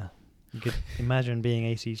Slater. You could imagine being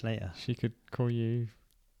AC Slater. She could call you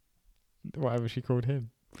whatever she called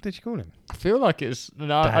him. What did you call him? I feel like it's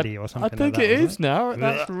no, Daddy or I something. think like that, it is wasn't now.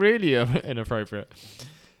 That's really inappropriate.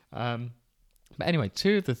 But anyway,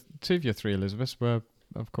 two of your three Elizabeths were,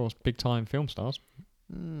 of course, big time film stars.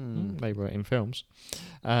 They were in films.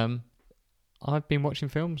 I've been watching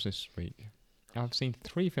films this week. I've seen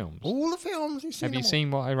 3 films. All the films you've seen. Have you seen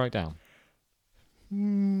what I wrote down?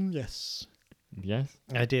 Yes. Yes.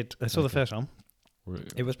 I did. I saw the Okay. first one.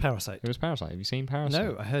 It was Parasite. It was Parasite. Have you seen Parasite?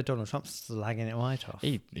 No, I heard Donald Trump slagging it right off.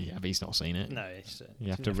 Yeah, but he's not seen it. No, it's,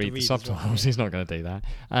 You have to read the as well. subtitles. He's not going to do that.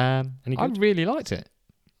 Any I good? really liked it.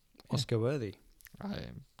 Oscar worthy.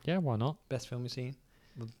 Yeah, why not? Best film you've seen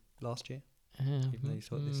last year. Even though you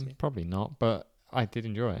saw it this year. Probably not, but I did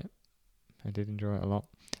enjoy it. I did enjoy it a lot.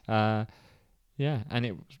 Yeah, and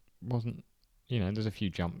it wasn't. There's a few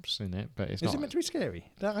jumps in it, but it's Is not. it meant to be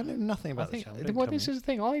scary? I know nothing I about think. this film. Don't Well, tell this me. is the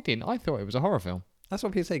thing. I didn't. I thought it was a horror film. That's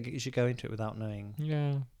what people say. You should go into it without knowing.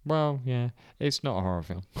 Yeah. Well, yeah. It's not a horror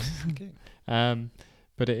film. Okay.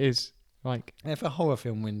 But it is like. If a horror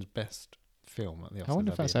film wins best film at the Oscars, I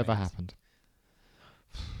wonder if that's ever happened.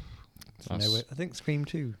 I think Scream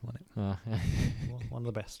 2 won it. One of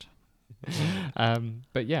the best.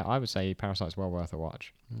 But yeah, I would say Parasite's well worth a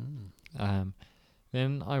watch.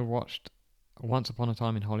 Then I watched Once Upon a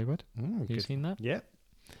Time in Hollywood. Have you seen that? Yeah.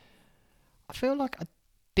 I feel like I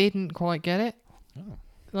didn't quite get it. Oh.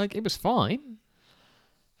 Like, it was fine.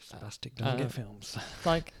 Spastic doesn't get films.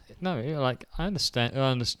 Like, no, like, I understood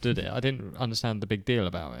it. I didn't understand the big deal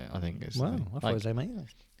about it, I think. Is the Wow, thing. I thought Like, it was amazing.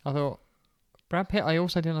 I thought Brad Pitt. I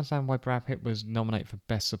also didn't understand why Brad Pitt was nominated for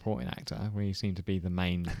Best Supporting Actor, where he seemed to be the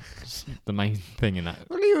main thing in that.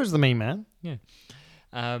 Well, he was the main man. Yeah.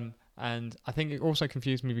 And I think it also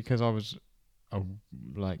confused me because I was,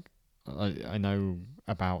 I know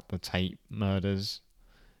about the Tate murders,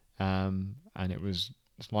 and it was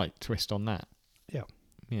a slight twist on that. Yeah.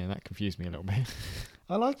 Yeah, that confused me a little bit.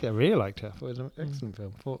 I liked it. I really liked it. I thought it was an excellent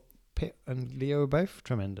film. I thought Pitt and Leo were both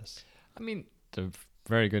tremendous. I mean, they're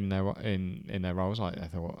very good in their roles. I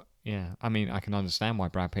thought, yeah. I mean, I can understand why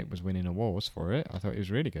Brad Pitt was winning awards for it. I thought it was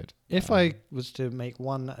really good. If I was to make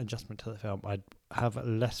one adjustment to the film, I'd have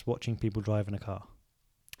less watching people drive in a car.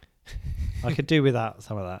 I could do without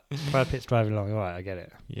some of that. Brad Pitt's driving along. All right, I get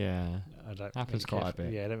it. Yeah, I don't happens really quite a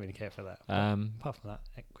bit. Yeah, I don't really care for that. But apart from that,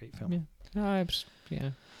 great film. Yeah. No, it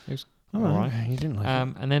was All right. You didn't like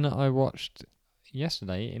it. And then I watched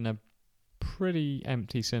yesterday in a pretty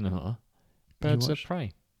empty cinema, Birds of watched?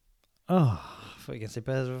 Prey. Oh, I thought you were going to say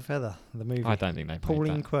Birds of a Feather, the movie. I don't think they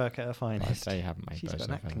Pauline made Quirk at her that. finest. They haven't made She's Birds got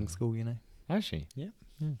an of acting Feather. school, you know. Has she? Yeah.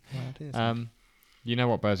 Yeah. Well, it is. You know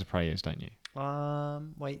what Birds of Prey is, don't you?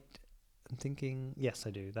 Wait. I'm thinking. Yes,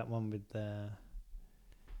 I do. That one with the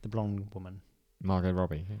blonde woman. Margot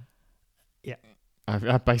Robbie. Yeah.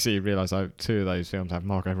 I basically realised 2 of those films have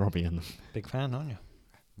Margot Robbie in them. Big fan, aren't you?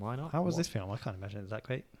 Why not? How was this film? I can't imagine it's that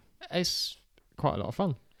great. It's quite a lot of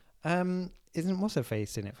fun. Isn't what's her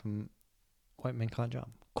face in it from White Men Can't Jump?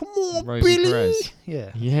 Come on, Rosie Billy. Perez.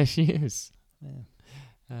 Yeah. Yeah, she is.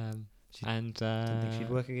 Yeah. She And didn't think she'd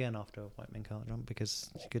work again after White Men Can't Jump because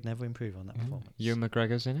she could never improve on that performance. Ewan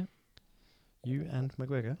McGregor's in it. You and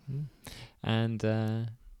McGregor. And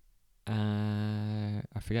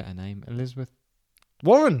I forget her name. Elizabeth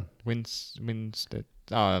Warren. Winstead.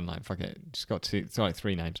 Oh no, fuck it. She's got 2. It's like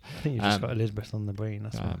 3 names. I think you've just got Elizabeth on the brain.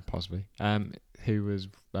 That's why. Possibly. Who was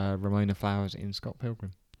Ramona Flowers in Scott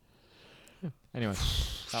Pilgrim. Yeah. Anyway,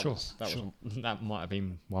 that might have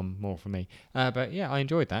been one more for me. But yeah, I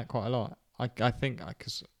enjoyed that quite a lot. I think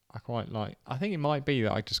because I quite like. I think it might be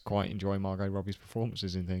that I just quite enjoy Margot Robbie's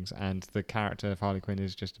performances in things, and the character of Harley Quinn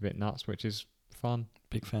is just a bit nuts, which is fun.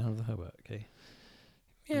 Big fan of her work. Okay.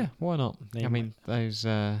 Yeah, why not? Name I mean, those.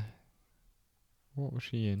 What was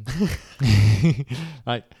she in?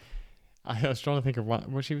 Like, I was trying to think of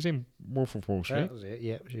one. Well, she was in Wolf of Wall Street. That was it.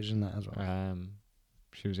 Yeah, she was in that as well.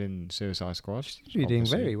 She was in Suicide Squad. She's doing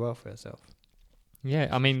obviously. very well for herself. Yeah,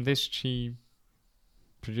 I mean, she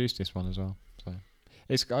produced this one as well, so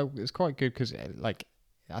it's quite good because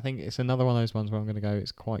I think it's another one of those ones where I'm going to go.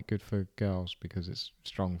 It's quite good for girls because it's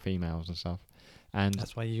strong females and stuff, and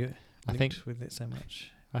That's why you I think with it so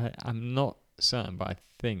much. I'm not certain, but I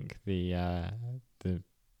think the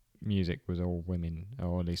music was all women,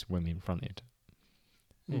 or at least women fronted.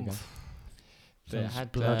 There you go. It Sounds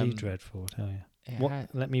had, bloody dreadful, I tell you.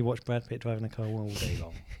 Let me watch Brad Pitt driving a car all day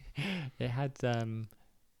long. It had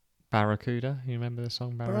Barracuda. You remember the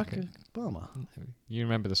song Barracuda? Barack Obama. You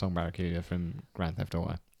remember the song Barracuda from Grand Theft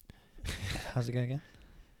Auto? How's it go again?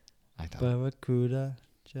 I don't. Barracuda,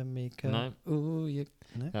 Jamaica. No. Ooh, you.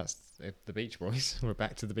 No. That's the Beach Boys. We're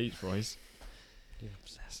back to the Beach Boys. You're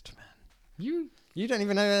obsessed, man. You don't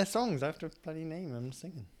even know their songs. I have to bloody name them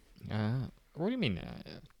singing. What do you mean?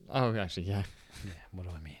 Oh, actually, yeah. Yeah, what do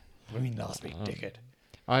I mean? What do you mean last week, dickhead?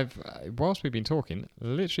 I've whilst we've been talking,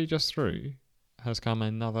 literally just through has come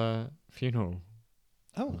another funeral.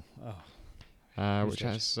 Oh. Which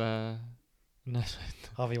dead? has no.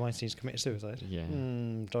 Harvey Weinstein's committed suicide. Yeah.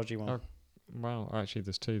 Dodgy one. Oh. Well, actually,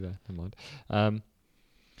 there's two there. Never mind.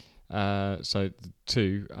 So the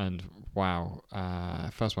two, and wow.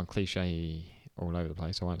 First one, cliche all over the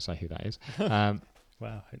place. I won't say who that is.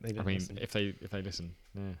 Wow. They I mean, listen. if they listen,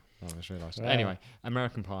 yeah, I just realised. Wow. Anyway,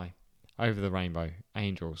 American Pie, Over the Rainbow,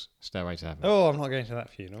 Angels, Stairway to Heaven. Oh, I'm not going to that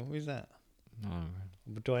funeral. Who's that? No,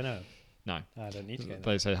 Do I know? no. I don't need to go.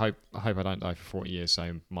 They say, hope I don't die for 40 years,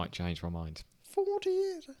 so might change my mind. 40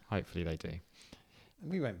 years. Hopefully they do.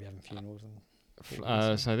 We won't be having funerals.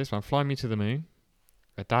 And So this one, Fly Me to the Moon,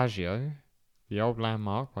 Adagio, The Old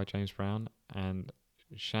Landmark by James Brown, and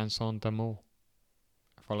Chanson d'amour.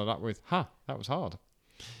 Followed up with, that was hard.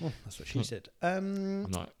 oh, that's what she said. I'm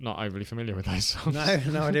not overly familiar with those songs.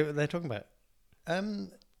 No idea what they're talking about.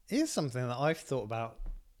 Here's something that I've thought about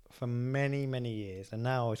for many, many years, and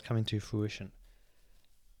now it's coming to fruition.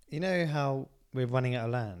 You know how we're running out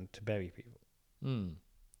of land to bury people? Mm.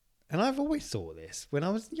 And I've always thought this. When I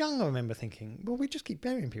was young, I remember thinking, well, we just keep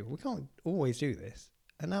burying people. We can't always do this.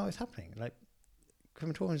 And now it's happening. Like,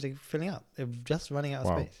 crematoriums are filling up. They're just running out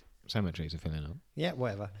of space. Cemeteries are filling up. Yeah,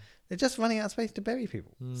 whatever. They're just running out of space to bury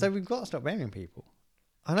people. Mm. So we've got to stop burying people.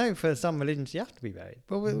 I know for some religions you have to be buried,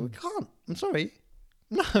 but we can't. I'm sorry.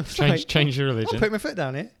 No, I'm sorry. Change your I'll religion. put my foot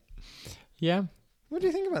down here. Yeah. What do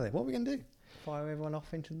you think about it? What are we going to do? Fire everyone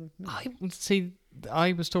off into the...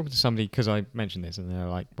 I was talking to somebody because I mentioned this, and they're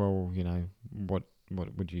like, well, you know, what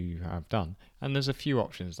would you have done? And there's a few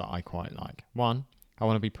options that I quite like. One, I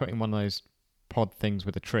want to be put in one of those pod things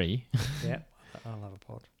with a tree. Yeah, I'll have a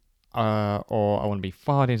pod. Or I want to be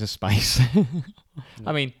fired into space.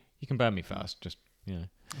 I mean, you can burn me first, just, you know.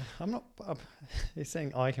 I'm not... It's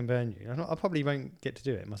saying I can burn you. I probably won't get to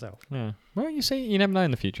do it myself. Yeah. Well, you see, you never know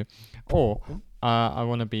in the future. Or I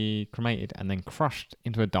want to be cremated and then crushed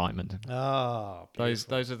into a diamond. Ah, Those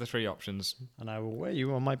are the three options. And I will wear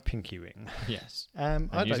you on my pinky ring. Yes. I'd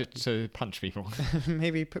And use like it to punch people.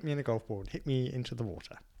 maybe put me in a golf ball, hit me into the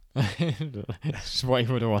water. That's what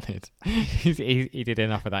he would have wanted. He did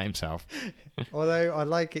enough of that himself. Although I'd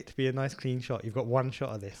like it to be a nice clean shot. You've got one shot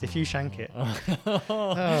of this. If you shank it,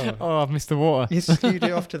 I've missed the water. you skewed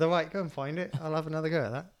it off to the right. Go and find it. I'll have another go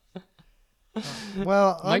at that.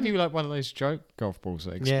 Well, Maybe like one of those joke golf balls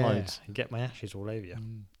that explodes. Yeah, get my ashes all over you.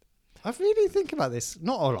 I really think about this,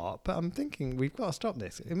 not a lot, but I'm thinking we've got to stop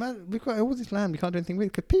this. We've got all this land we can't do anything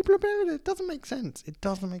with because people are buried. It doesn't make sense. It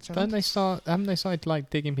doesn't make sense. Haven't they started like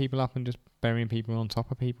digging people up and just burying people on top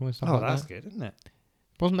of people and stuff Oh, like that's that? good, isn't it?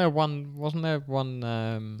 Wasn't there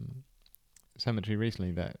one cemetery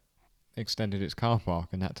recently that extended its car park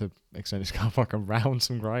and had to extend its car park around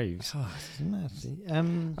some graves? Oh, it's nasty. I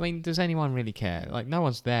mean, does anyone really care? Like, no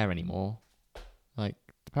one's there anymore. Like,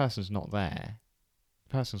 the person's not there.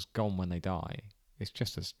 The person's gone when they die. It's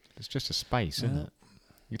just a space, isn't it?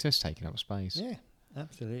 You're just taking up space. Yeah,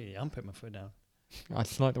 absolutely. I'm putting my foot down. I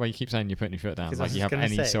just like the way you keep saying you're putting your foot down, 'Cause I like was you have gonna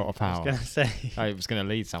any say- sort of I was power. going to say. Oh, it was going to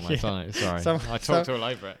lead somewhere, Yeah. wasn't it? Sorry. I talked all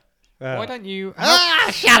over it. Why don't you...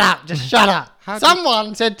 Shut up! Just shut up! How do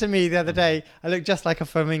Someone said to me the other day, I look just like a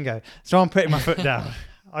flamingo, so I'm putting my foot down.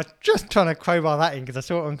 I was just trying to crowbar that in because I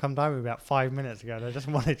saw it on Come Down with me about 5 minutes ago and I just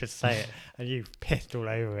wanted to say it and you pissed all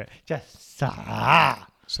over it. Just So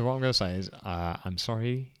what I'm going to say is I'm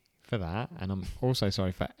sorry for that, and I'm also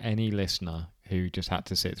sorry for any listener who just had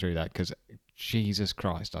to sit through that because Jesus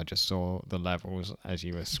Christ, I just saw the levels as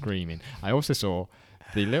you were screaming. I also saw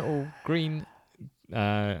the little green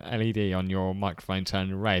LED on your microphone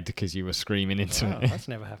turn red because you were screaming into Wow, it. that's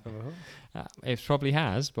never happened before. It probably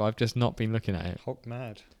has, but I've just not been looking at it. Hulk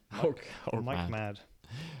mad. Hulk Mike mad.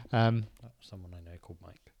 mad. Someone I know called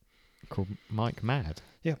Mike. Called Mike Mad.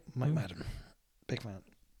 Yeah, Mike Madden. Big fan.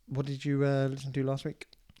 What did you listen to last week?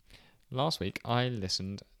 Last week I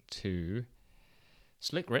listened to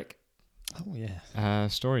Slick Rick. Oh, yeah.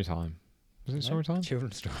 Story Time. Was it Story Time?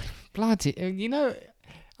 Children's story. Bloody, you know,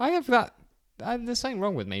 I have that. There's something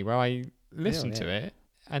wrong with me where I listen to it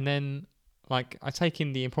and then, like, I take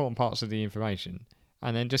in the important parts of the information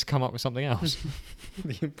and then just come up with something else.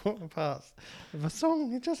 The important parts of a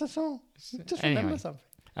song. It's just a song. Just remember something.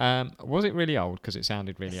 Was it really old? Because it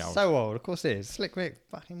sounded really It's old. so old. Of course it is. Slick Rick.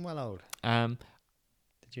 Fucking well old.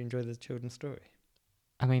 Did you enjoy the children's story?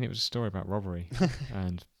 I mean, it was a story about robbery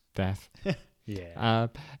and death. Yeah.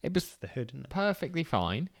 It was The hood, isn't it? perfectly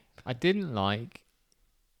fine. I didn't like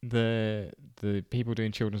the people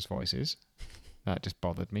doing children's voices. That just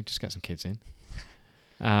bothered me. Just get some kids in.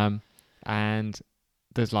 And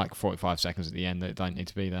there's like 45 seconds at the end that don't need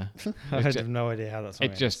to be there. I have no idea how that song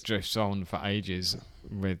It just drifts on for ages.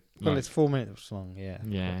 With well, it's 4 minutes long. Yeah.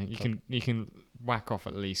 yeah, you can whack off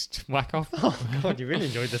at least. Whack off. Oh God, you really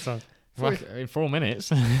enjoyed the song. Whack in 4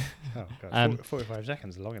 minutes. Oh God, 45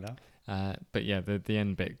 seconds is long enough. But yeah, the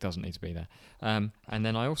end bit doesn't need to be there. And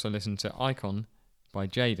then I also listened to Icon by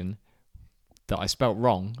Jaden that I spelt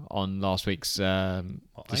wrong on last week's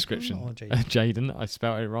description. Jaden, I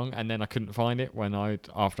spelt it wrong, and then I couldn't find it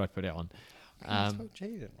after I put it on. I spelled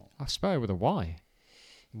Jaden wrong. I spelled it with a Y.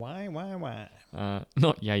 Why?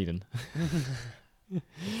 Not Jaden.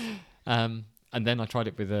 And then I tried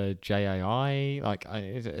it with a J-A-I.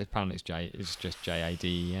 Apparently it's just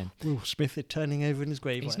J-A-D-E-N. Will Smith is turning over in his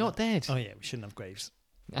grave. He's not dead. Oh yeah, we shouldn't have graves.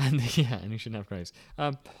 And he shouldn't have graves.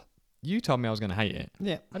 You told me I was going to hate it.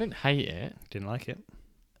 Yeah. I didn't hate it. Didn't like it.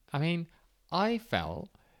 I mean, I felt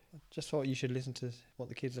just thought you should listen to what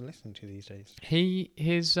the kids are listening to these days.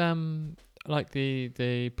 His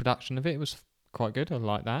the production of it was quite good. I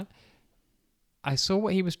like that. I saw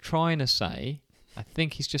what he was trying to say. I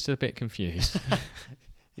think he's just a bit confused.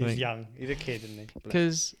 He's young. He's a kid, isn't he?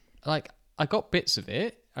 Because I got bits of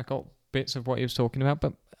it. I got bits of what he was talking about,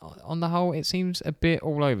 but on the whole, it seems a bit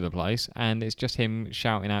all over the place, and it's just him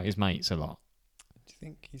shouting out his mates a lot. Do you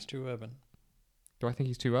think he's too urban? Do I think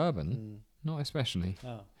he's too urban? Not especially.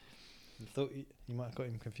 Oh. I thought you might have got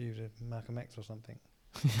him confused with Malcolm X or something.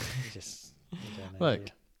 You don't know, Look,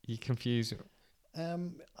 you confuse.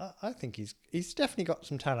 I think he's definitely got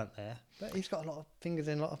some talent there, but he's got a lot of fingers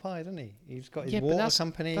in a lot of pies, hasn't he? He's got his water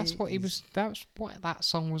company. That's what That's what that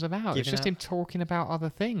song was about. It's just him talking about other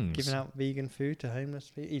things. Giving out vegan food to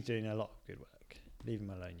homeless people. He's doing a lot of good work. Leave him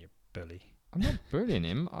alone, you bully. I'm not bullying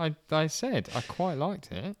him. I said I quite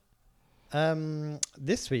liked it.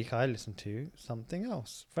 This week I listened to something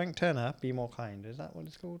else. Frank Turner, Be More Kind. Is that what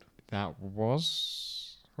it's called? That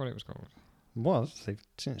was what it was called. They've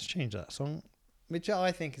since changed that song, which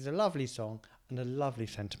I think is a lovely song and a lovely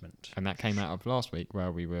sentiment. And that came out of last week,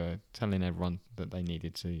 where we were telling everyone that they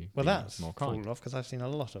needed to be more kind. Fallen off because I've seen a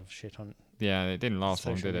lot of shit on. Yeah, it didn't last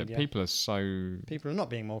long, did it? Media. People are not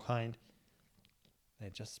being more kind. They're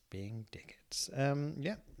just being dickheads.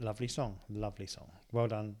 Yeah, lovely song. Well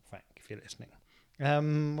done, Frank, if you're listening.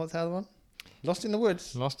 What's the other one? Lost in the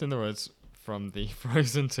Woods. Lost in the Woods from the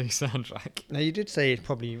Frozen 2 soundtrack. Now, you did say it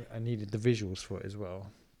probably needed the visuals for it as well.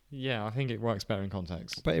 Yeah, I think it works better in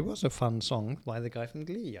context. But it was a fun song by the guy from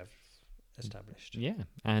Glee, I've established. Yeah,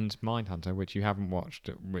 and Mindhunter, which you haven't watched,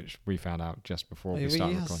 which we found out just before we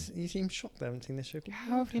started recording. You seem shocked I haven't seen this show.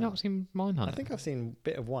 How have you not seen Mindhunter? I think I've seen a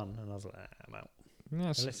bit of one, and I was like, I'm out.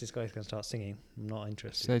 Yes. Unless this guy's going to start singing, I'm not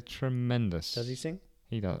interested. They're tremendous. Does he sing?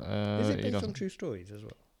 He does. Is it based on true stories as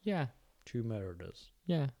well? Yeah. True murders.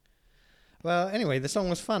 Yeah. Well, anyway, the song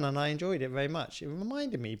was fun and I enjoyed it very much. It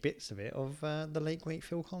reminded me bits of it of the late great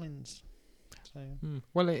Phil Collins. So,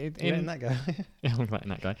 well, letting that go. Yeah, I'm letting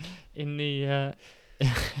that go. In the,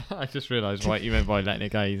 I just realised what you meant by letting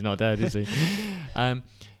it go. He's not dead, is he?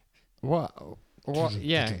 What?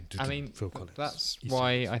 Yeah, I mean, that's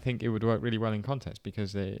why I think it would work really well in context,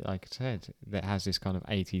 because, like I said, it has this kind of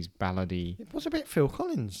 80s ballady. It was a bit Phil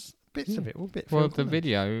Collins. Bits of it were a bit. Well, Phil the Collins.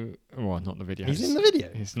 video. Well, not the video. He's in the video.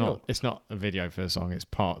 It's not. It's not a video for the song. It's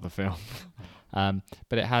part of the film.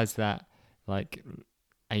 But it has that like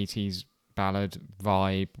 80s ballad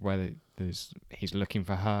vibe where he's looking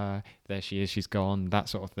for her. There she is. She's gone. That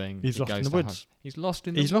sort of thing. He's lost in the woods. He's lost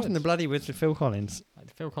in the woods. He's lost in the bloody woods with Phil Collins.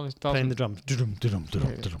 Phil Collins playing the drums.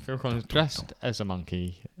 Phil Collins dressed as a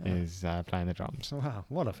monkey is playing the drums. Wow,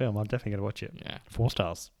 what a film! I'm definitely going to watch it. Yeah, 4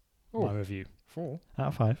 stars. Ooh, my review. 4 out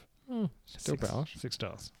of 5. Still better. 6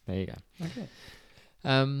 stars. There you go. Okay.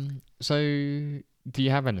 So, do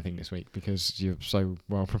you have anything this week? Because you're so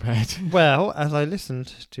well prepared. Well, as I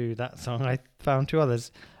listened to that song, I found 2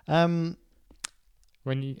 others. As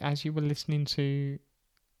you were listening to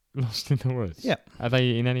Lost in the Woods, yeah, are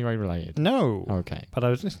they in any way related? No. Okay. But I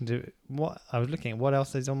was listening to looking at what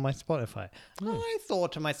else is on my Spotify. Oh. I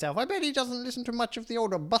thought to myself, I bet he doesn't listen to much of the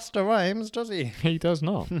older Busta Rhymes, does he? He does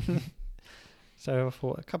not. So I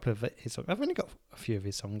thought a couple of his songs. I've only got a few of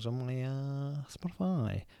his songs on my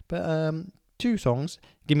Spotify, but 2 songs.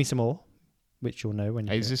 Give Me Some More, which you'll know when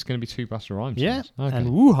you. Is this going to be 2 Busta Rhymes? Yeah. Okay.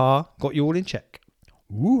 And Woo-Ha, Got You All in Check.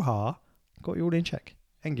 Woo-Ha, Got You All in Check,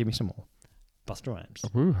 and Give Me Some More. Busta Rhymes.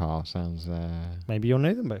 Woo-Ha sounds. Maybe you'll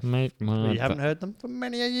know them both. You haven't heard them for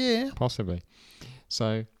many a year. Possibly.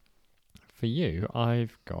 So, for you,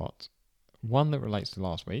 I've got one that relates to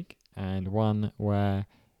last week and one where,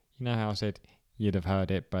 you know how I said you'd have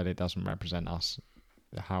heard it, but it doesn't represent us,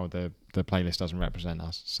 how the playlist doesn't represent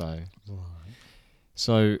us.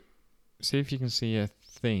 So see if you can see a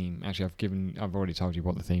theme. Actually, I've already told you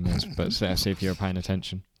what the theme is, but see if you're paying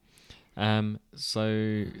attention.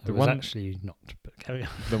 So the one actually not, but carry on.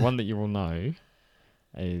 the one that you will know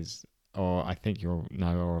is, or I think you'll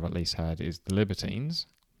know or have at least heard, is The Libertines,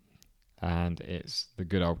 and it's The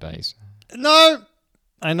Good Old Days. No,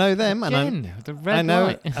 I know them, Again, the red I know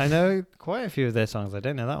light. I know quite a few of their songs. I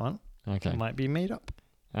don't know that one. Okay. It might be made up.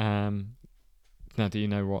 Now, do you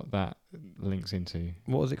know what that links into?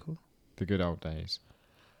 What was it called? The Good Old Days.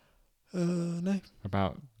 No.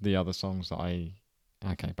 About the other songs that I...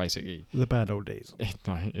 Okay, basically... The bad old days.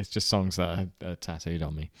 It's just songs that are tattooed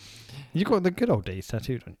on me. You got the good old days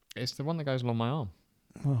tattooed on you? It's the one that goes along my arm.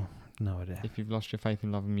 Oh, no idea. If you've lost your faith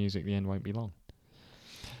in love and music, the end won't be long.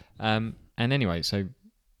 And anyway, so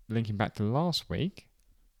linking back to last week,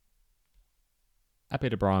 a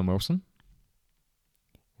bit of Brian Wilson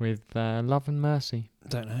with Love and Mercy.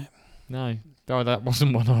 Don't know. No. Oh, that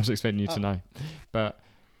wasn't one I was expecting you to know. But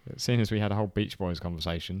seeing as we had a whole Beach Boys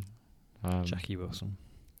conversation... Jackie Wilson.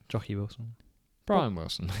 Jockey Wilson. Brian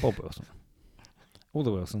Wilson. Bob Wilson. All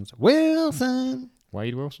the Wilsons. Wilson!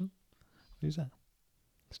 Wade Wilson? Who's that?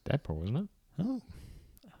 It's Deadpool, isn't it? Oh.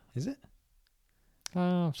 Is it?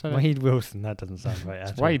 Oh, so Wade Wilson. That doesn't sound right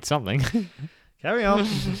at all. Wade something. Carry on.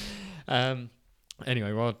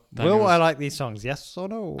 Anyway, well... Will I like these songs? Yes or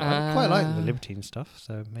no? I quite like the Libertine stuff,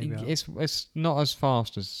 so maybe It's not as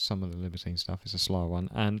fast as some of the Libertine stuff. It's a slower one.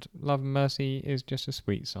 And Love and Mercy is just a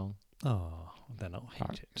sweet song. Oh, then I'll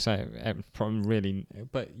hate it. So, probably really...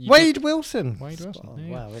 But Wade Wilson! Wade Wilson, Oh, there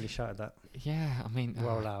you wow, I really shouted that. Yeah, I mean...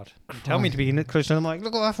 Well loud. Tell me to be close to the mic.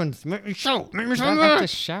 Look what happens. Make me shout. Make me You shout. don't have to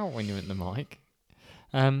shout when you're at the mic.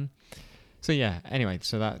 So yeah, anyway,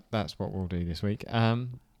 so that's what we'll do this week. Have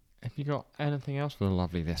you got anything else for the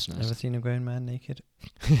lovely listeners? Ever seen a grown man naked?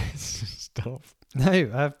 Stop.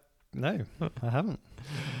 No, I haven't.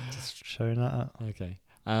 Just showing that up. Okay.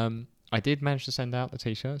 I did manage to send out the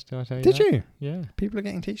t-shirts. Did I tell you Did that? you? Yeah. People are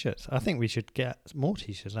getting t-shirts. I think we should get more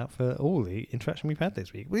t-shirts out for all the interaction we've had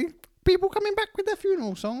this week. People coming back with their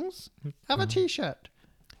funeral songs. Have a t-shirt.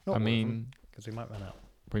 Because we might run out.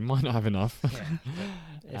 We might not have enough.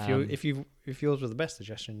 Yeah. If yours were the best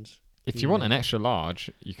suggestions. If you want an extra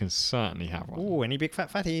large, you can certainly have one. Oh, any big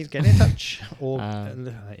fat fatties, get in touch. Or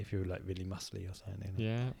if you're like really muscly or something.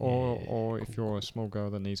 Yeah. Or if you're a small girl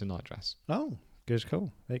that needs a night dress. Oh, good,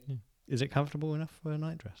 cool. Is it comfortable enough for a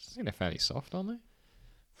night I dress? think they're fairly soft, aren't they?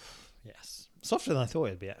 Yes. Softer than I thought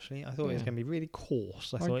it'd be, actually. I thought it was going to be really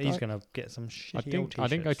coarse. I thought he's going to get some shitty old t-shirts. I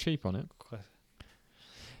didn't go cheap on it.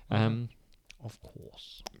 Of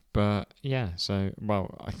course. But yeah, so,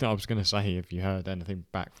 well, I was going to say if you heard anything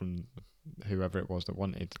back from whoever it was that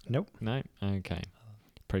wanted. Nope. No? Okay.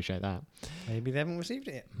 Appreciate that. Maybe they haven't received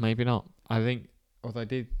it yet. Maybe not. I think, although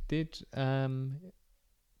they did do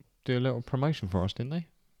a little promotion for us, didn't they?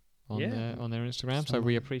 On their Instagram. So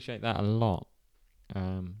we appreciate that a lot.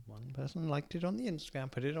 One person liked it on the Instagram,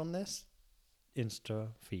 put it on their Insta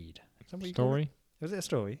feed. Story? Was it a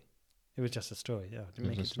story? It was just a story. Yeah, didn't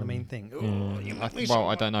make it to the main thing. I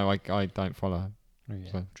don't know. I don't follow. Oh, yeah,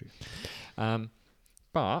 so. true.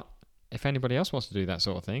 But if anybody else wants to do that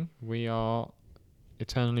sort of thing, we are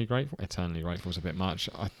eternally grateful. Eternally grateful is a bit much.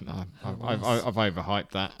 I've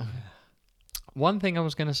overhyped that. One thing I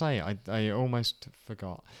was going to say, I almost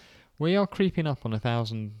forgot. We are creeping up on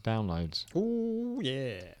 1,000 downloads. Oh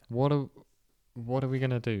yeah. What are we going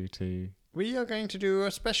to do to? We are going to do a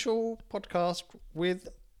special podcast with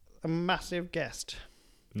a massive guest.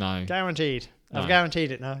 No. Guaranteed. No. I've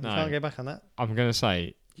guaranteed it now. You No. can't go back on that. I'm going to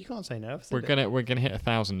say You can't say no. we're gonna hit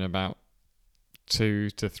 1,000 in about 2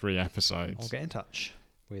 to 3 episodes. I'll get in touch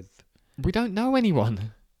with. We don't know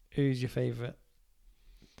anyone. Who's your favourite?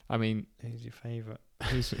 I mean, Who's your favourite?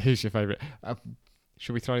 who's your favourite?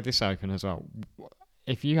 Should we throw this open as well?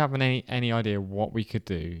 If you have any idea what we could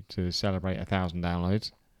do to celebrate 1,000 downloads,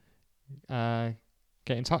 get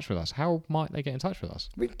in touch with us. How might they get in touch with us?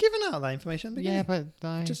 We've given out that information. Yeah, but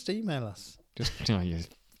just email us. You're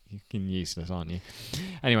useless, aren't you?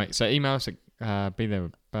 Anyway, so email us at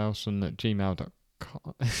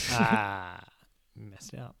betherewithbelson@gmail.com.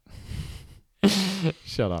 Messed it up.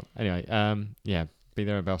 Shut up. Anyway,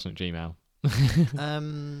 betherewithbelson@gmail.com.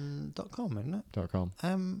 .com, isn't it? .com.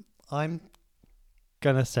 I'm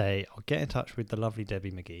gonna say I'll get in touch with the lovely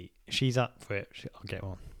Debbie McGee. If she's up for it, I'll get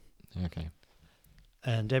one. Okay.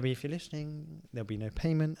 And Debbie, if you're listening, there'll be no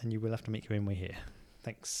payment, and you will have to make your own way here.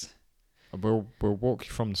 Thanks. We'll walk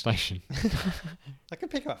you from the station. I can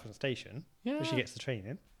pick her up from the station Yeah. if she gets the train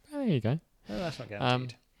in. There you go. No, that's not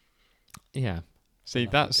guaranteed. Yeah. See,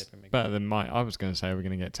 Nothing that's different, better than mine. I was going to say we're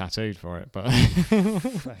going to get tattooed for it, but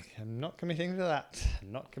I'm not committing to that.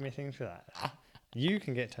 I'm not committing to that. You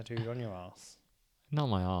can get tattooed on your ass. not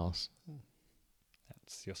my arse.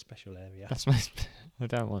 That's your special area. That's my. I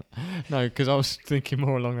don't want. No, because I was thinking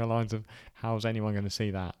more along the lines of how's anyone going to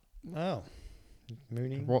see that? Oh,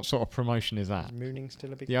 mooning. What sort of promotion is that? Mooning's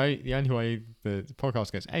still a big. The only way the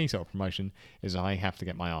podcast gets any sort of promotion is I have to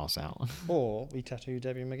get my arse out. Or we tattoo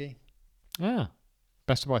Debbie McGee. Yeah.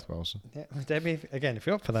 Best of both worlds. Yeah, Debbie. Again, if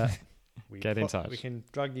you're up for that, Get in touch. We can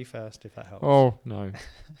drug you first if that helps. Oh, no.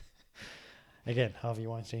 Again, Harvey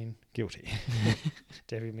Weinstein, guilty.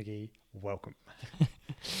 Debbie McGee, welcome.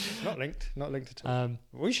 Not linked at all.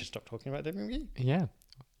 We should stop talking about Debbie McGee. Yeah.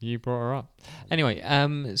 You brought her up. Anyway,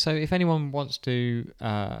 so if anyone wants to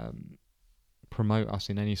promote us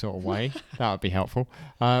in any sort of way, that would be helpful.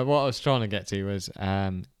 What I was trying to get to was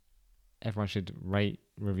everyone should rate,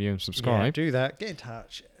 review, and subscribe. Yeah, do that. Get in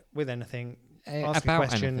touch with anything. Ask a about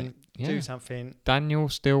question. anything. Yeah. Do something. Daniel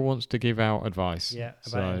still wants to give out advice. Yeah, about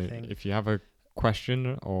so anything. if you have a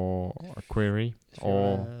question or a query If you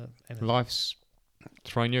or anything. life's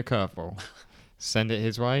thrown you a curveball, send it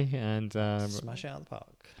his way and Smash it out of the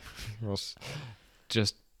park.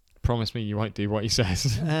 just promise me you won't do what he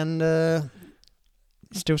says. And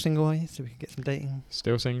still single, are you? So we can get some dating.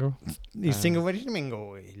 Still single? He's single, ready to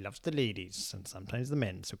mingle. He loves the ladies and sometimes the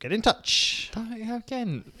men. So get in touch.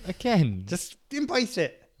 Again. Just embrace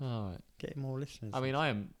it. All right. Get more listeners. I mean, I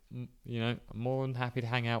am, more than happy to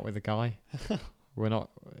hang out with a guy.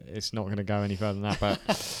 It's not going to go any further than that,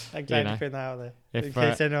 but I'm glad you put that out there. if, in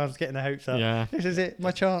case anyone's getting their hopes up. yeah. This is it,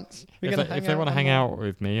 my chance. If they want to hang out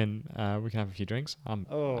with me and we can have a few drinks, I'm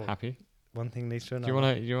happy. One thing leads to Do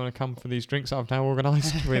another. you want to come for these drinks I've now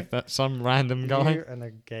organised with some random guy? You and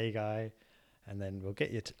a gay guy, and then we'll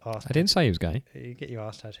get you ass. I didn't say he was gay. Get your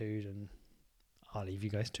ass tattooed, and I'll leave you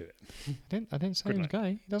guys to it. I didn't say Good he was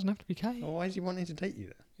gay. He doesn't have to be gay. Well, why is he wanting to date you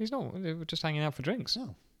then? He's not. We're just hanging out for drinks.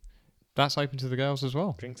 Oh, That's open to the girls as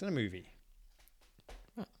well. drinks and a movie.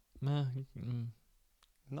 Nah,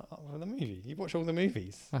 Not for the movie. You watch all the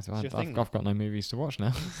movies. I've your thing. got no movies to watch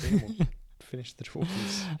now. Finish the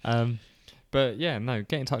talkies. But yeah, no,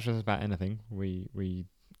 get in touch with us about anything. We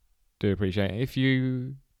do appreciate it. If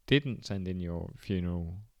you didn't send in your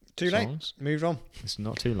funeral Too songs, late. Moved on. it's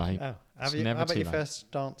not too late. Oh, It's how never about too your late.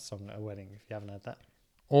 first dance song at a wedding? If you haven't had that.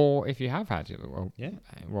 Or if you have had it, well, Yeah.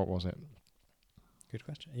 what was it? Good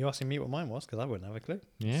question. You asking me what mine was because I wouldn't have a clue.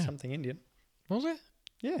 Yeah, Something Indian. was it?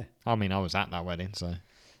 Yeah. I mean, I was at that wedding, so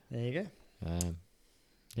There you go.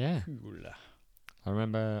 yeah. Cool. I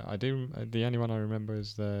remember. I do. The only one I remember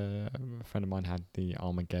is a friend of mine had the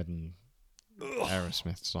Armageddon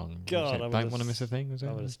Aerosmith song. God, Was I it would've Don't Want to Miss a Thing. Was it?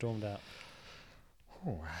 I would have stormed out.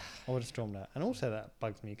 I would have stormed out. And also that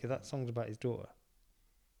bugs me because that song's about his daughter.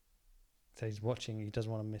 So he's watching. He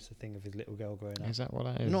doesn't want to miss a thing of his little girl growing up. Is that what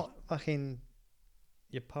that is? Not fucking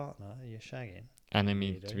your partner. You're shagging. And I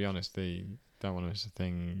mean, Weirdos. to be honest, the Don't Want to Miss a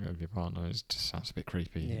Thing of your partner just sounds a bit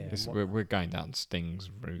creepy. Yeah, We're going down Sting's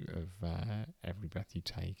route of every breath you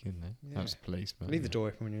take, isn't it? Yeah. That's the police. But Leave the door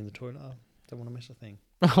open when you're in the toilet. Oh, don't want to miss a thing.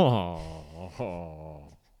 Oh,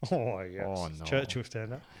 Oh yes. Oh, no. Churchill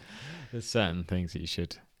stand up. there's certain things that you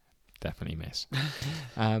should definitely miss.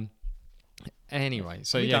 Anyway,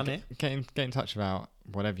 so We yeah, done it? get in touch about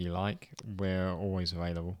whatever you like. We're always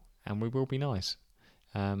available, and we will be nice.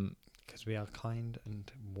 Because we are kind and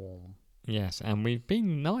warm. Yes, and we've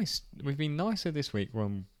been nice. We've been nicer this week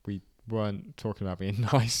when we weren't talking about being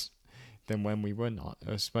nice than when we were not. It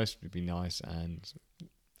was supposed to be nice, and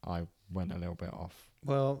I went a little bit off.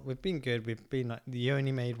 Well, we've been good. We've been like, you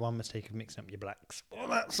only made one mistake of mixing up your blacks. Well,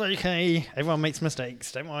 that's okay. Everyone makes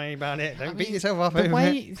mistakes. Don't worry about it. Don't beat yourself up The over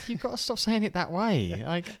way it. you've got to stop saying it that way.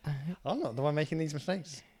 Like I'm not the one making these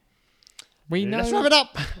mistakes. we know. Let's wrap it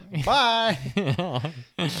up. Bye.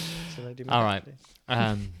 Should I do my All best,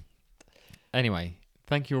 right. please? Anyway,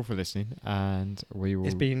 thank you all for listening, and we will.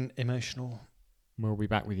 It's been emotional. We'll be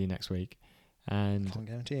back with you next week, and Can't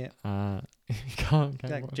guarantee it. can't.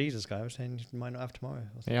 Like Jesus guy was saying you might not have tomorrow. Or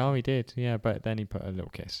something. Yeah, oh, he did. Yeah, but then he put a little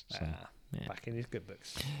kiss. So, yeah. Back in his good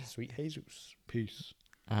books. Sweet Jesus. Peace.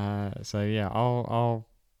 So yeah, I'll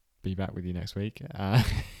be back with you next week.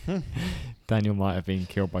 Daniel might have been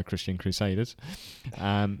killed by Christian Crusaders.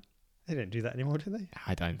 They don't do that anymore, do they?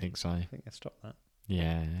 I don't think so. I think they stopped that.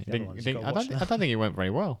 Yeah, The other ones you've I gotta watch don't think it went very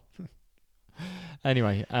well.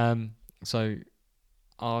 Anyway, so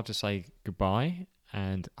I'll just say goodbye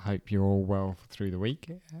and hope you're all well through the week.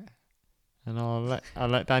 and I'll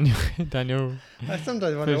let Daniel. I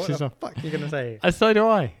sometimes wonder what Finishes the off. fuck you're going to say. So do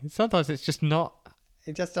I. Sometimes it's just not.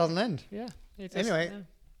 It just doesn't end. Yeah. It just, Anyway, yeah.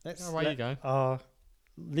 Let's Away you go. our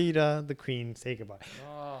leader, the Queen, say goodbye.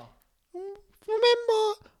 Oh.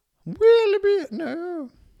 Remember, we'll be... No.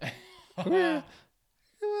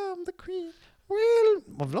 The Queen.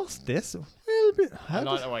 I've lost this. We'll be... I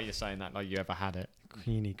like the way you're saying that, like you ever had it.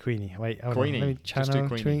 Queenie. Wait, hold Queenie. on. Let me Just do channel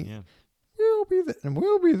Queenie. Queen. Yeah.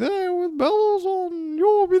 We'll be there with bells on.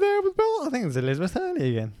 You'll be there with bells. I think it's Elizabeth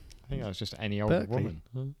Hurley again. I think that was just any old Berkeley. woman.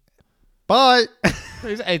 Huh? Bye.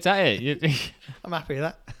 Is that it? I'm happy with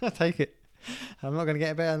that. I'll take it. I'm not going to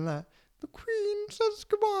get better than that. The Queen says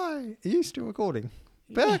goodbye. Are you still recording?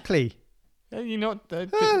 Berkeley. You're not.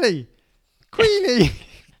 Hurley. Queenie.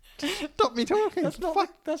 Stop me talking. That's not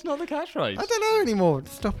the catchphrase. I don't know anymore.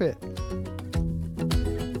 Stop it.